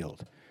be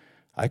healed.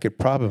 I could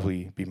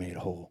probably be made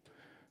whole.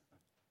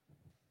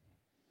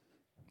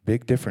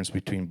 Big difference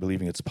between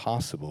believing it's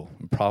possible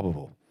and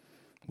probable.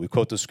 We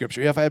quote the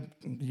scripture, if I had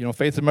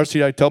faith and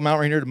mercy, I'd tell Mount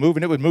Rainier to move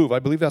and it would move. I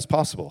believe that's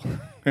possible,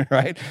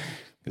 right?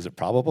 Is it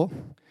probable?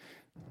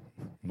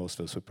 Most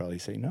of us would probably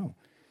say no.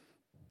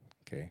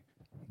 Okay.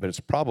 But it's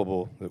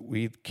probable that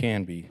we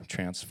can be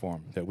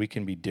transformed, that we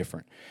can be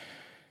different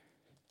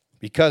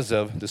because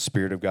of the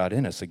Spirit of God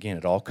in us. Again,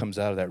 it all comes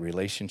out of that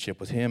relationship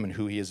with him and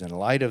who he is. In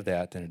light of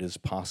that, then it is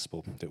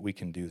possible that we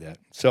can do that.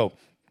 So,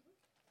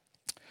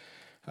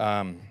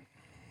 I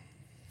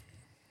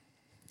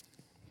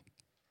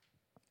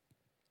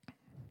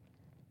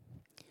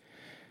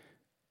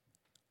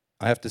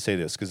have to say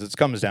this because it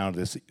comes down to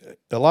this.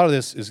 A lot of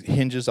this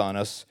hinges on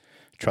us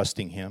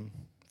trusting him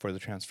for the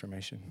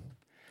transformation.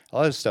 A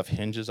lot of this stuff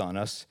hinges on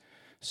us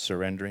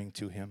surrendering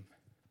to him.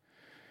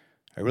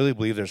 I really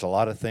believe there's a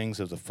lot of things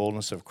of the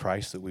fullness of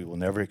Christ that we will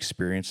never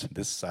experience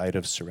this side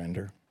of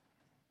surrender.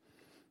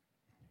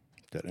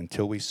 That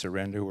until we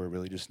surrender, we're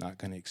really just not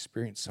going to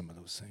experience some of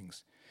those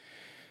things.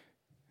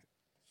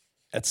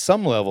 At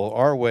some level,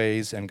 our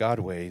ways and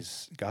God's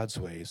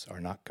ways are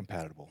not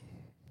compatible.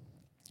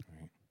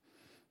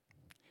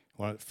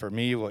 For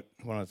me, one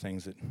of the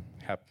things that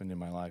happened in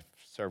my life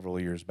several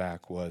years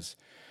back was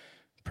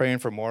praying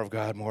for more of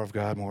God, more of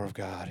God, more of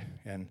God.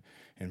 And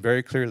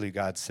very clearly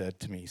God said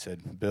to me, he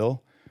said,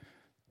 Bill,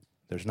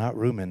 there's not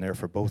room in there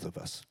for both of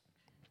us.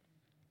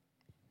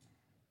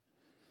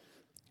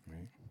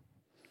 Right?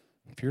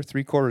 If you're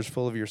 3/4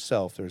 full of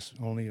yourself, there's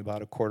only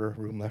about 1/4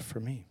 room left for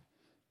me.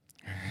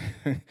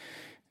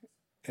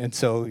 And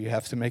so you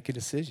have to make a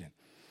decision.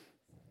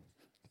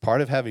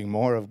 Part of having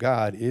more of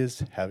God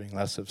is having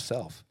less of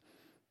self.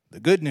 The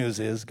good news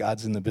is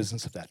God's in the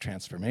business of that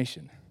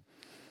transformation.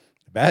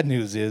 The bad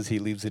news is he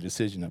leaves the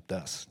decision up to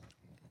us.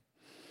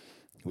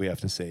 We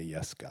have to say,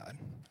 yes, God,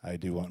 I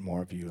do want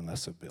more of you and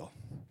less of Bill.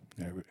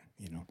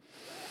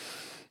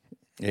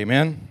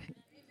 Amen?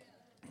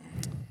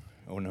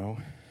 Oh, no.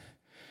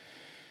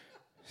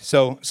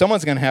 So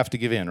someone's going to have to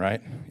give in,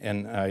 right?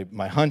 And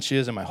my hunch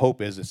is and my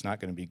hope is it's not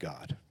going to be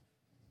God.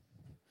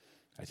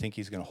 I think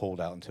he's going to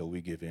hold out until we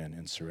give in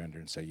and surrender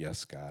and say,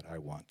 yes, God, I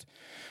want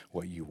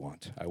what you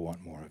want. I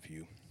want more of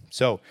you.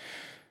 So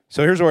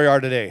here's where we are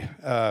today.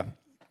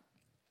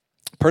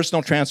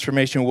 Personal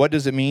transformation, what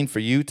does it mean for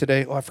you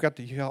today? Oh, I forgot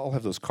that you all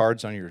have those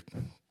cards on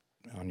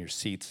your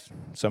seats.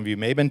 Some of you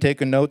may have been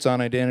taking notes on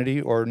identity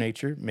or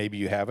nature. Maybe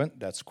you haven't.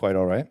 That's quite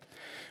all right.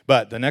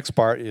 But the next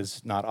part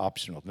is not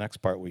optional. The next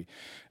part we're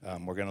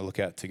going to look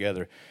at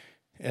together.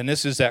 And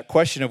this is that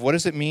question of what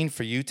does it mean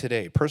for you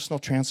today? Personal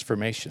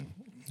transformation.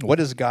 What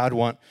does God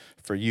want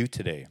for you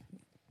today?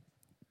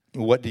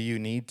 What do you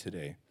need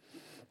today?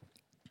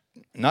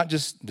 Not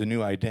just the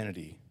new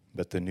identity,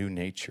 but the new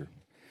nature.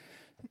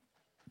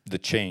 The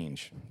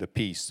change, the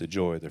peace, the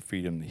joy, the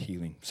freedom, the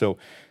healing. So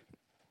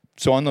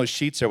on those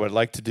sheets there, what I'd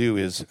like to do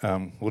is,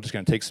 we're just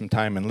going to take some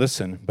time and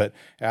listen, but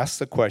ask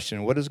the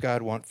question, what does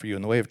God want for you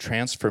in the way of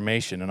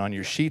transformation? And on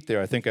your sheet there,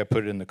 I think I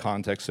put it in the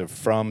context of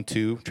from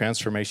to,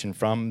 transformation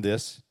from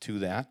this to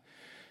that,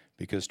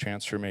 because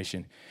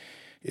transformation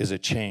is a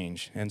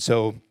change. And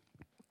so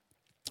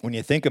when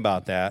you think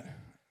about that,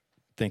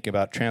 think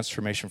about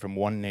transformation from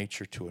one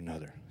nature to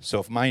another. So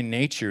if my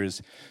nature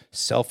is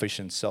selfish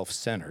and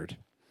self-centered,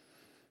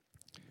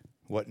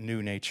 what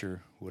new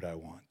nature would I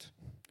want?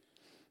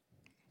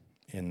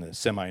 In the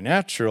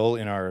semi-natural,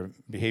 in our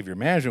behavior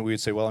management, we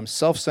would say, well, I'm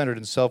self-centered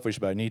and selfish,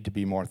 but I need to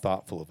be more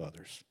thoughtful of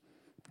others,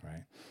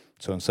 right?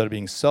 So instead of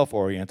being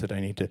self-oriented,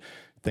 I need to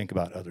think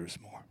about others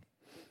more.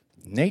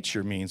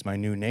 Nature means my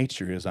new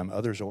nature is I'm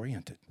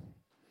others-oriented.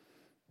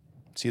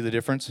 See the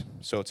difference?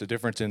 So it's a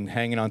difference in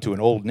hanging on to an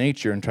old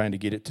nature and trying to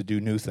get it to do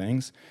new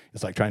things.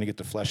 It's like trying to get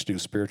the flesh to do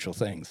spiritual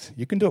things.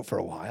 You can do it for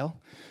a while,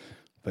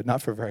 but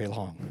not for very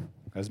long.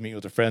 I was meeting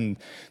with a friend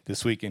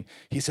this week, and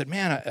he said,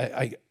 man,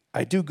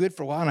 I do good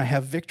for a while, and I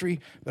have victory,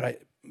 but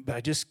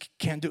I just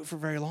can't do it for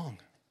very long.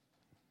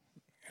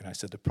 And I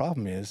said, the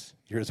problem is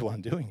you're the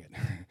one doing it,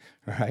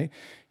 right?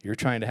 You're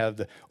trying to have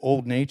the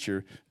old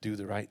nature do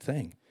the right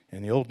thing.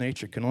 And the old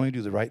nature can only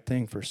do the right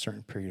thing for a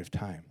certain period of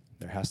time.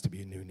 There has to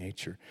be a new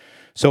nature.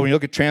 So when you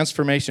look at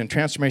transformation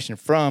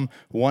from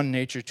one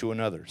nature to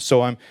another.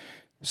 So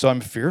I'm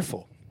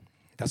fearful.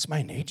 That's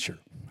my nature.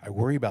 I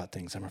worry about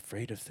things. I'm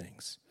afraid of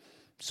things.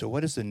 So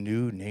what is the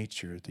new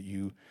nature that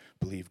you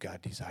believe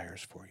God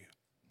desires for you?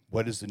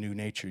 What is the new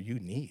nature you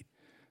need?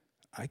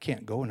 I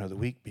can't go another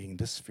week being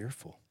this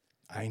fearful.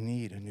 I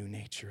need a new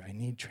nature. I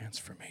need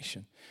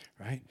transformation,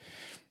 right?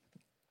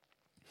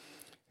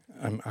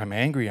 I'm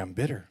angry. I'm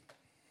bitter.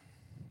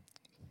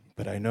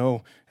 But I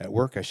know at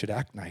work I should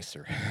act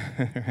nicer.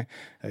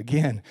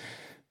 Again,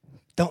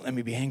 don't let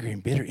me be angry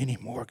and bitter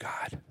anymore,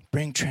 God.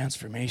 Bring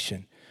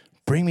transformation.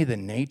 Bring me the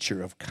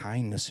nature of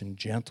kindness and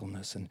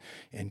gentleness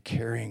and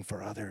caring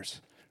for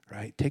others,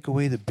 right? Take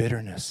away the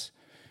bitterness.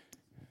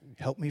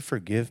 Help me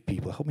forgive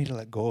people. Help me to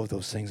let go of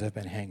those things I've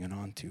been hanging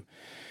on to.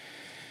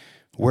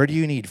 Where do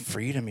you need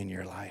freedom in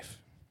your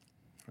life?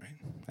 Right?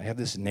 I have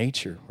this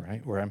nature,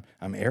 right, where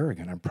I'm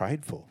arrogant, I'm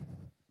prideful.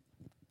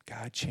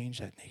 God, change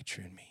that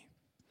nature in me.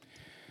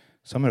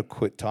 So I'm going to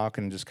quit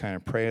talking and just kind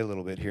of pray a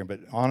little bit here. But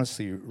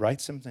honestly,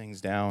 write some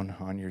things down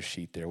on your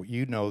sheet there.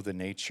 You know the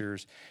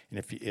natures. And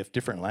if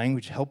different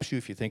language helps you,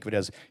 if you think of it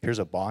as, here's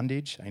a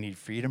bondage I need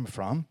freedom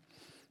from,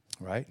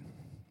 right?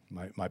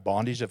 My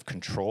bondage of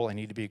control, I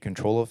need to be in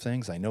control of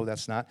things. I know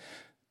that's not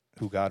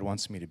who God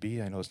wants me to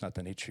be. I know it's not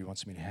the nature he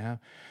wants me to have.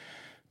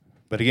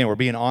 But again, we're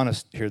being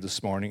honest here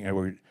this morning,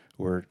 and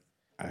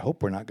I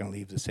hope we're not going to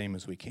leave the same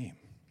as we came,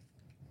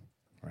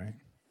 right?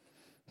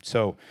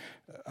 So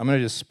I'm going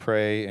to just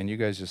pray, and you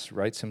guys just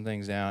write some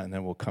things down, and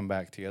then we'll come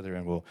back together,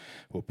 and we'll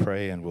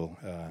pray, and we'll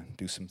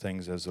do some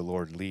things as the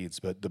Lord leads.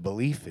 But the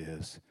belief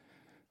is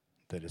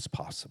that it's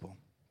possible.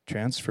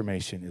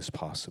 Transformation is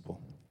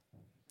possible.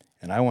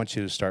 And I want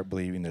you to start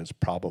believing that it's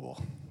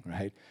probable,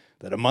 right?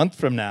 That a month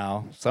from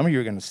now, some of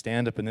you are going to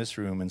stand up in this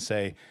room and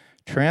say,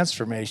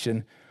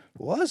 transformation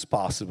was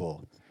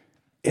possible.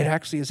 It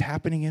actually is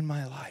happening in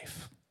my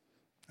life.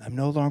 I'm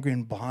no longer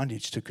in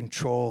bondage to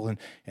control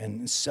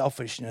and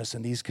selfishness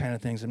and these kind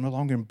of things. I'm no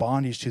longer in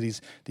bondage to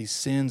these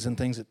sins and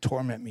things that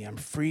torment me. I'm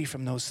free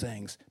from those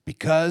things.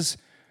 Because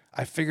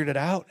I figured it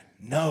out?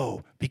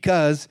 No,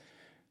 because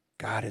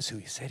God is who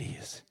he said he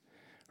is,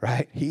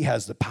 right? He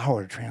has the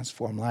power to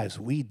transform lives.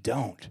 We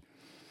don't.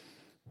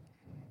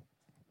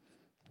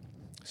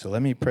 So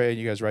let me pray.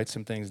 You guys write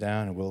some things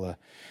down, and we'll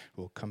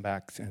come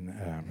back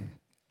and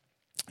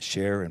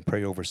share and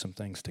pray over some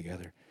things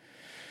together.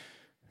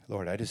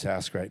 Lord, I just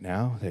ask right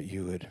now that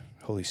you would,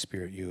 Holy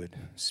Spirit, you would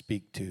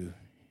speak to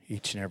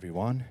each and every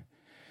one.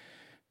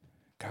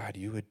 God,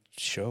 you would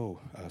show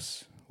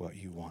us what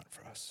you want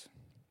for us.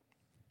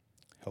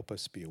 Help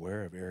us be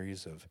aware of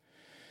areas of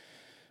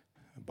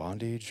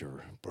bondage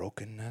or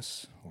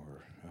brokenness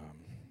or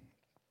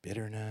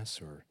bitterness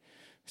or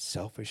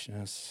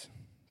selfishness,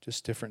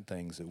 just different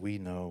things that we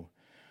know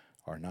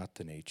are not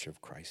the nature of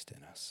Christ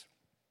in us.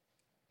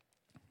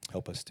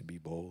 Help us to be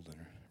bold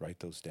and write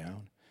those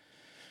down.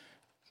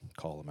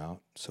 Call them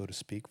out, so to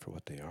speak, for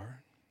what they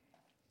are.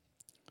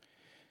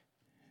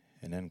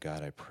 And then,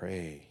 God, I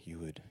pray you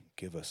would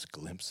give us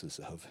glimpses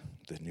of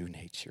the new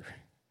nature,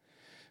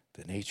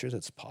 the nature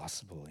that's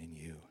possible in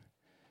you,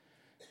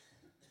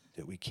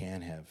 that we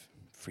can have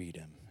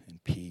freedom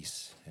and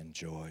peace and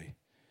joy.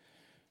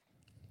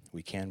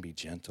 We can be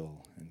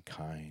gentle and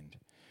kind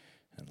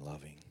and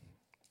loving.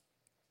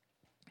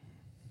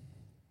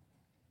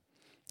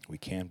 We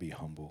can be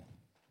humble.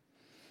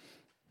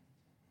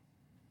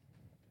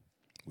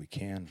 We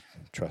can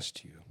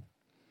trust you.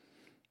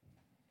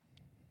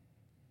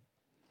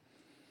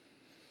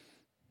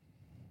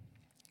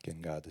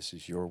 Again, God, this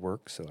is your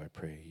work, so I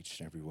pray each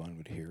and every one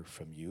would hear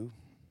from you.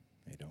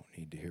 They don't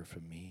need to hear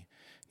from me,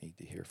 need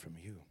to hear from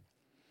you.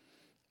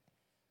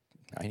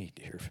 I need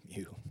to hear from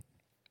you.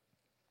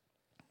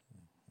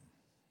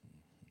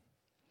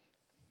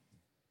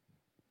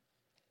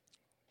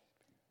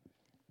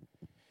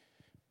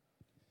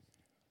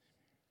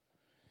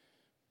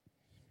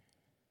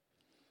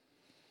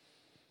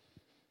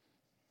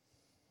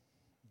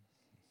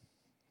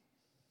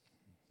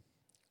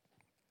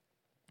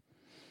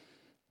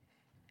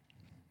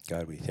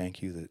 God, we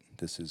thank you that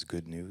this is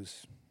good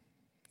news,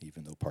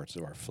 even though parts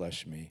of our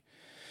flesh may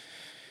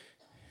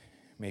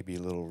be a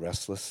little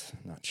restless,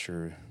 not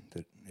sure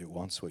that it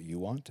wants what you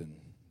want, and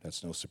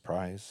that's no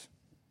surprise.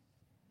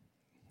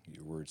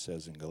 Your word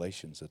says in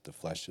Galatians that the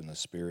flesh and the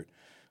spirit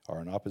are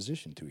in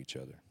opposition to each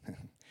other.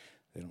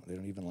 They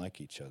don't even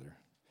like each other.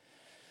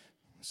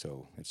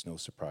 So it's no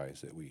surprise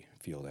that we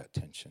feel that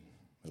tension.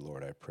 But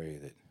Lord, I pray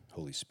that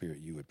Holy Spirit,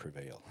 you would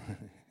prevail.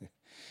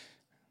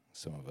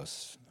 Some of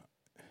us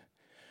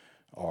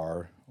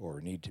are or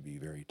need to be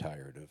very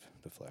tired of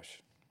the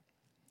flesh.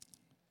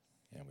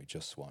 And we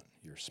just want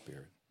your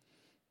spirit.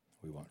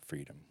 We want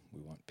freedom.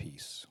 We want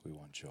peace. We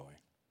want joy.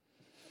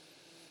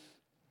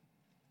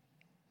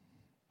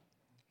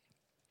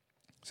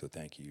 So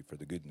thank you for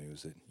the good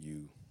news that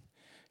you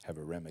have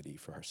a remedy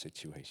for our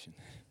situation.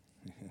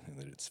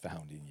 that it's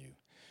found in you.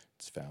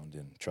 It's found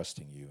in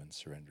trusting you and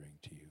surrendering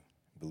to you,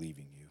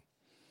 believing you,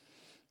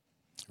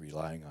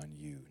 relying on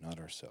you, not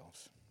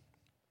ourselves.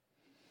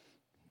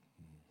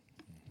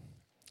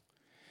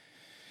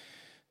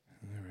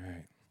 All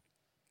right.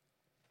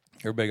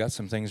 Everybody got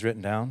some things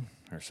written down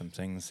or some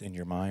things in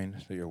your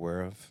mind that you're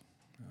aware of?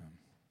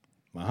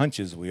 My hunch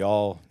is we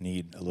all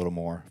need a little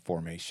more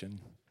formation,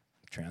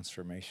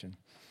 transformation.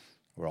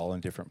 We're all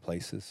in different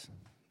places.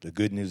 The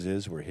good news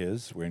is we're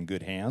His. We're in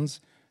good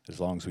hands as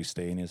long as we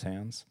stay in His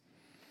hands.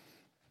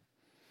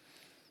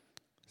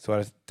 So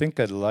what I think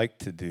I'd like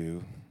to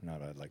do,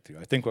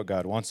 I think what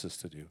God wants us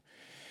to do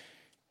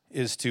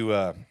is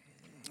we're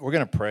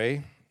going to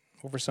pray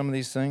over some of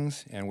these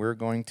things, and we're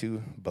going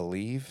to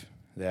believe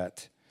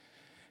that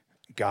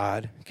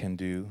God can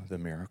do the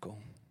miracle,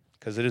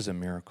 because it is a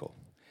miracle,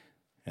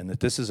 and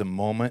that this is a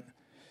moment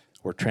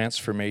where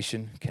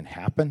transformation can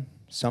happen.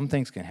 Some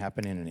things can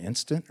happen in an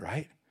instant,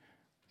 right?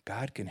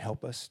 God can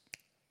help us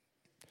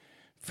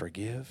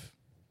forgive.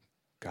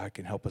 God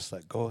can help us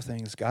let go of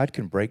things. God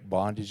can break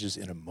bondages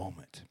in a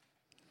moment.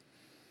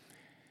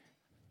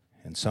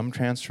 And some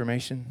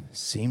transformation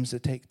seems to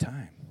take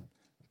time,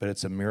 but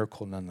it's a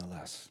miracle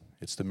nonetheless.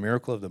 It's the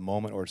miracle of the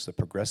moment, or it's the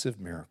progressive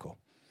miracle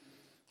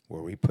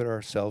where we put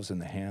ourselves in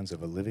the hands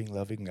of a living,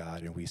 loving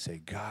God and we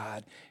say,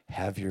 God,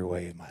 have your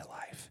way in my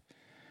life.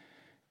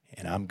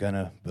 And I'm going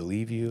to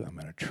believe you, I'm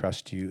going to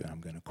trust you, and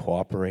I'm going to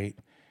cooperate,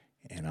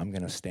 and I'm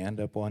going to stand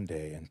up one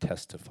day and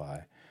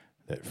testify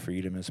that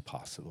freedom is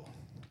possible,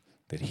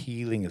 that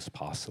healing is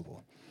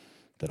possible,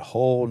 that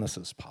wholeness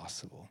is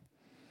possible,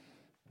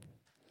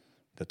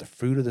 that the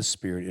fruit of the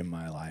Spirit in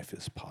my life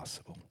is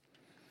possible.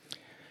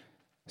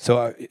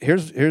 So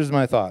here's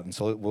my thought, and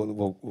so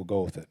we'll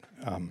go with it.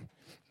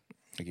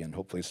 Again,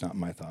 hopefully it's not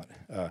my thought.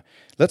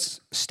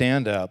 Let's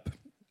stand up,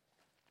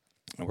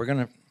 and we're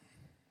going to...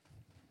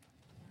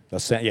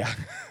 Let's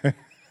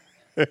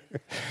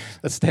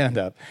stand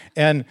up.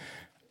 And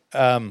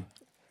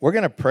we're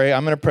going to pray.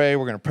 I'm going to pray.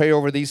 We're going to pray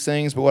over these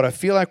things. But what I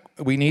feel like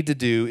we need to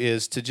do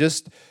is to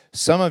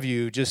some of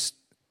you, just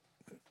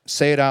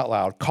say it out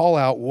loud. Call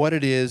out what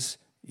it is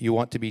you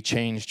want to be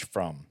changed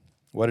from,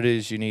 what it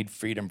is you need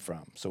freedom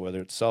from. So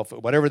whether it's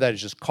whatever that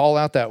is, just call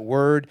out that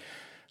word.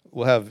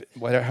 We'll have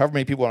however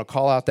many people want to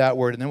call out that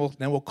word, and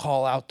then we'll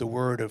call out the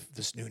word of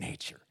this new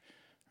nature.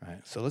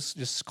 Right, so let's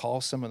just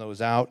call some of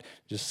those out.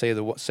 Just say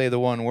the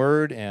one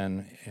word,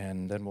 and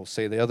then we'll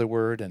say the other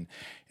word, and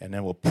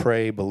then we'll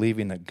pray,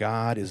 believing that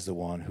God is the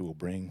one who will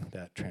bring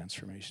that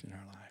transformation in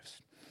our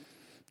lives.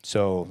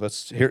 So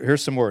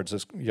here's some words.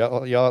 Let's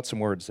yell out some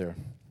words there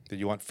that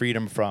you want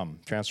freedom from,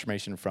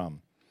 transformation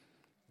from.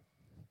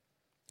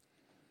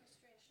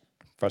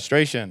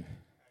 Frustration,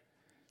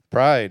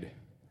 pride,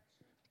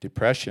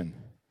 depression,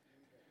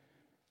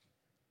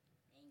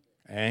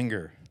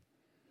 anger,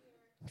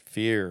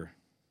 fear,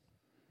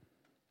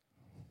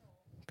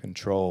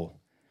 control,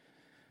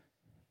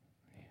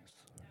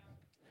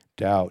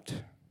 doubt,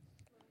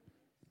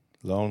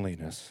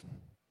 loneliness,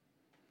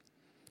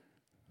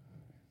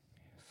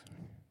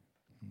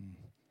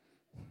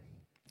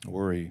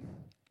 worry.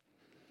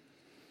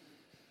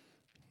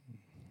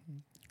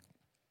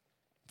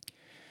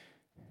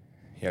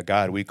 Yeah,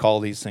 God, we call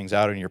these things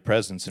out in your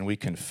presence, and we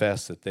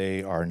confess that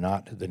they are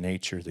not the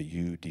nature that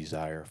you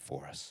desire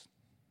for us.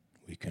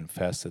 We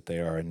confess that they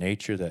are a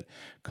nature that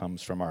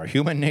comes from our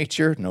human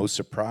nature, no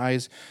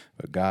surprise,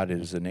 but God,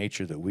 it is a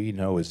nature that we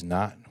know is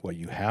not what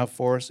you have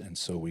for us, and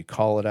so we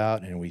call it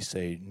out and we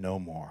say, no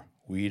more.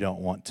 We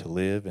don't want to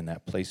live in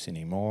that place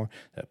anymore,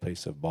 that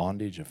place of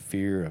bondage, of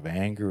fear, of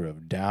anger,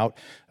 of doubt,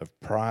 of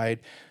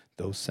pride.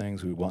 Those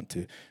things we want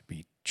to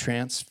be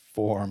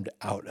transformed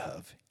out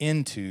of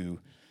into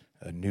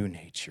a new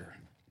nature.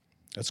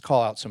 Let's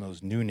call out some of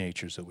those new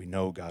natures that we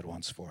know God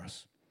wants for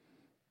us.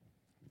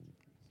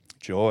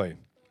 Joy,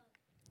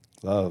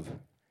 love,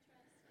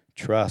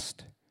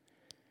 trust,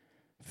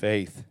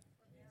 faith,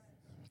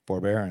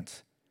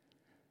 forbearance,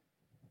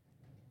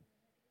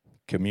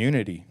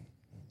 community,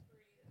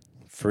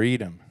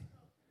 freedom,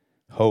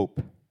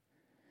 hope,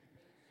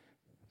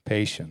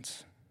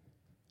 patience,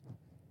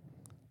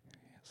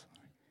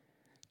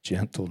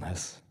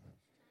 gentleness,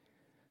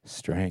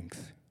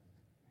 strength.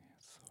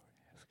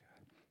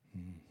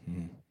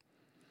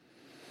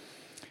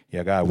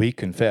 Yeah, God, we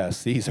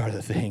confess these are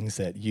the things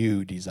that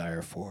you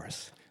desire for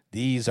us.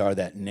 These are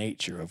that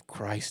nature of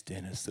Christ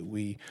in us that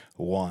we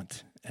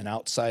want. And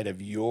outside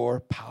of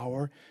your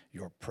power,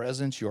 your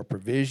presence, your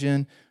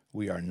provision,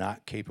 we are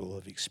not capable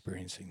of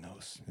experiencing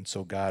those. And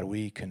so, God,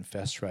 we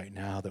confess right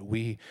now that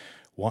we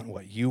want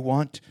what you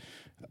want.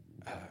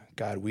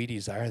 God, we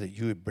desire that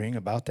you would bring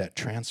about that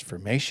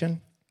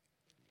transformation.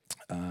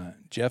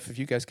 Jeff, if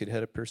you guys could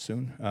head up here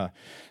soon.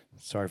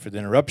 Sorry for the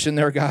interruption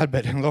there, God,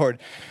 but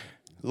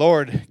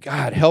Lord,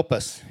 God, help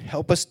us.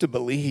 Help us to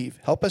believe.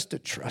 Help us to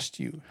trust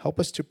you.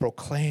 Help us to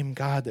proclaim,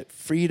 God, that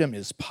freedom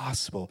is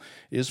possible.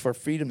 It is for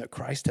freedom that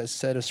Christ has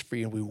set us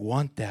free, and we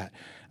want that.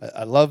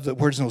 I love the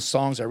words in those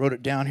songs. I wrote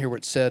it down here where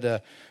it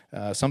said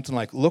something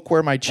like, look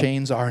where my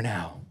chains are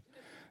now.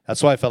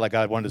 That's why I felt like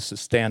God wanted us to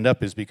stand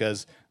up, is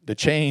because the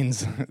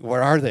chains,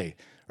 where are they?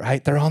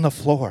 Right? They're on the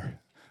floor.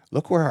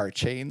 Look where our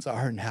chains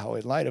are now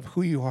in light of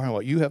who you are and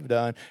what you have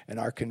done and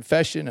our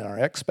confession and our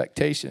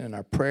expectation and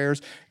our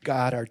prayers.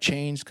 God, our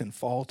chains can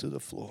fall to the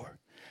floor.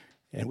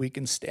 And we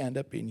can stand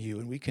up in you,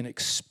 and we can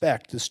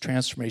expect this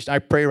transformation. I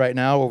pray right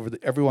now over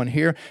everyone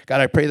here.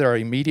 God, I pray there are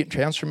immediate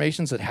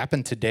transformations that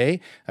happen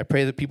today. I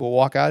pray that people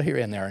walk out here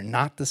and they are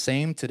not the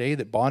same today,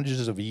 that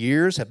bondages of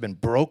years have been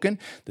broken,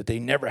 that they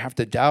never have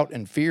to doubt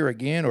and fear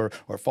again or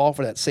fall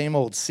for that same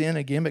old sin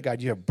again. But God,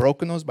 you have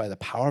broken those by the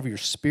power of your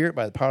Spirit,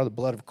 by the power of the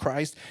blood of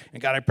Christ.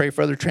 And God, I pray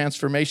for other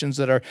transformations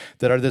that are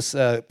this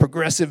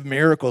progressive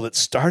miracle that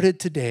started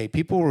today.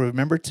 People will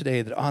remember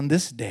today that on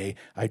this day,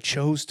 I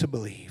chose to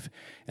believe.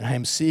 And I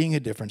am seeing a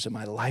difference, and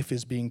my life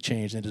is being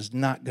changed, and it is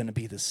not going to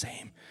be the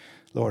same.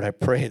 Lord, I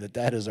pray that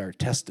that is our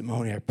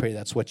testimony. I pray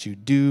that's what you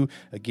do.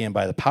 Again,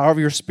 by the power of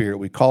your Spirit,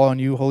 we call on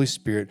you, Holy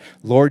Spirit,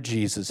 Lord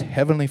Jesus,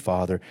 Heavenly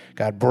Father.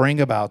 God, bring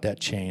about that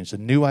change, the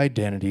new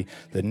identity,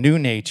 the new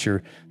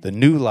nature, the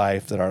new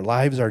life, that our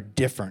lives are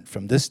different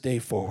from this day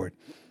forward.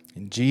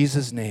 In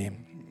Jesus'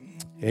 name,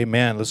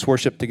 amen. Let's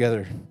worship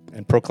together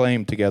and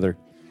proclaim together.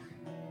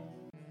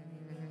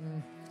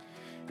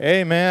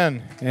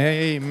 Amen.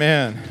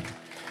 Amen.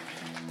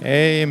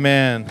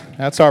 Amen.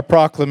 That's our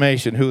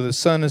proclamation. Who the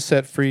Son has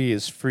set free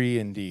is free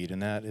indeed,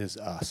 and that is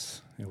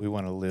us. And we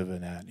want to live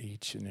in that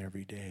each and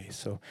every day.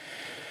 So,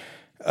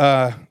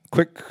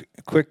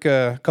 quick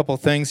couple of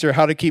things here.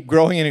 How to keep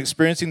growing and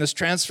experiencing this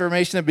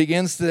transformation that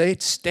begins today.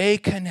 Stay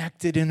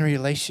connected in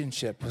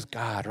relationship with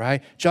God,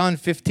 right? John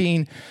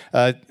 15,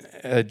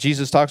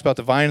 Jesus talks about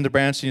the vine and the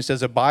branch, and he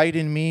says, abide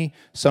in me.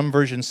 Some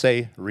versions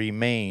say,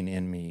 remain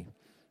in me.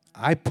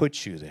 I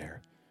put you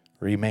there.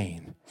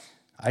 Remain.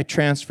 I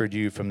transferred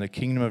you from the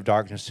kingdom of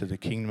darkness to the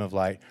kingdom of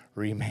light.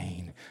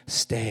 Remain.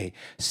 Stay.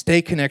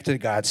 Stay connected to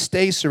God.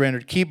 Stay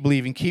surrendered. Keep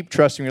believing. Keep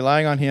trusting,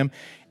 relying on Him,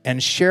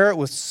 and share it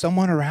with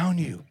someone around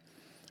you.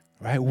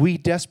 Right? We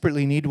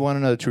desperately need one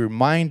another to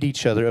remind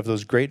each other of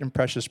those great and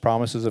precious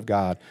promises of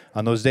God.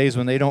 On those days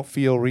when they don't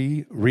feel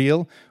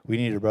real, we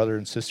need a brother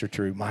and sister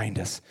to remind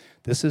us.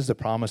 This is the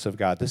promise of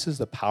God. This is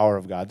the power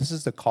of God. This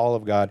is the call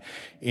of God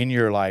in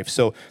your life.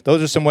 So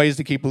those are some ways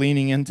to keep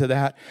leaning into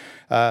that.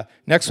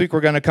 Next week,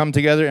 we're going to come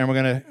together and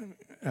we're going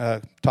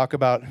to talk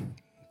about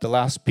the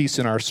last piece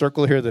in our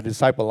circle here, the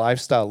disciple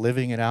lifestyle,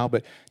 living it out.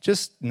 But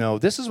just know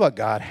this is what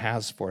God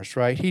has for us,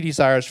 right? He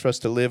desires for us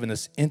to live in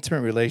this intimate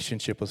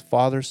relationship with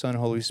Father, Son,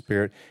 Holy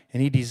Spirit.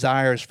 And He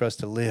desires for us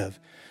to live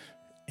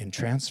in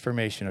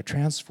transformation, a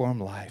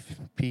transformed life,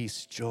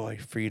 peace, joy,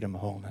 freedom,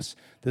 wholeness.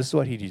 This is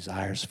what He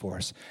desires for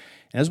us.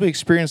 And as we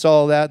experience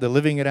all of that, the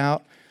living it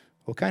out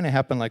will kind of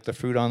happen like the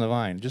fruit on the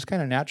vine. It just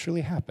kind of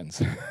naturally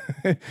happens.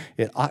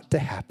 It ought to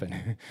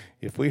happen.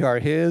 If we are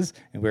His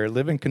and we are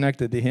living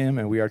connected to Him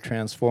and we are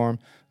transformed,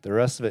 the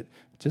rest of it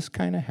just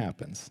kind of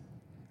happens.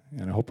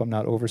 And I hope I'm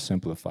not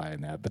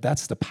oversimplifying that, but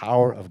that's the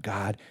power of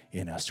God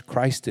in us,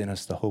 Christ in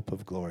us, the hope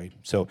of glory.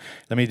 So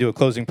let me do a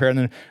closing prayer, and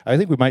then I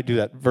think we might do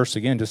that verse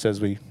again just as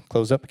we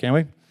close up, can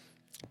we?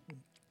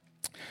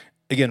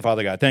 Again,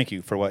 Father God, thank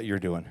you for what you're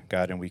doing,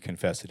 God, and we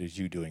confess it is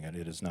you doing it.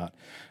 It is not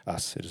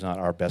us. It is not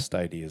our best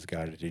ideas,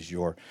 God. It is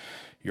your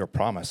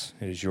promise.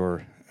 It is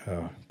your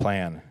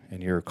plan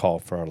and your call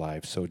for our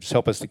lives. So just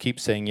help us to keep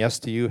saying yes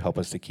to you. Help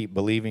us to keep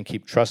believing,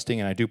 keep trusting.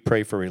 And I do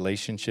pray for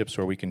relationships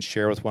where we can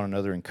share with one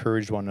another,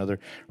 encourage one another,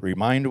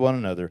 remind one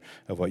another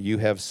of what you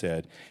have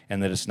said,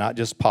 and that it's not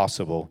just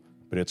possible,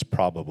 but it's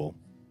probable.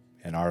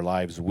 And our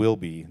lives will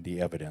be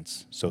the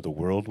evidence, so the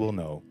world will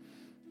know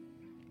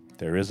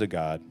there is a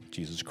God,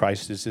 Jesus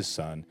Christ is His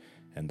Son,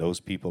 and those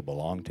people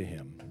belong to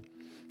Him.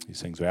 These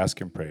things we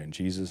ask and pray in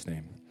Jesus'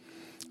 name.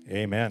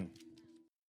 Amen.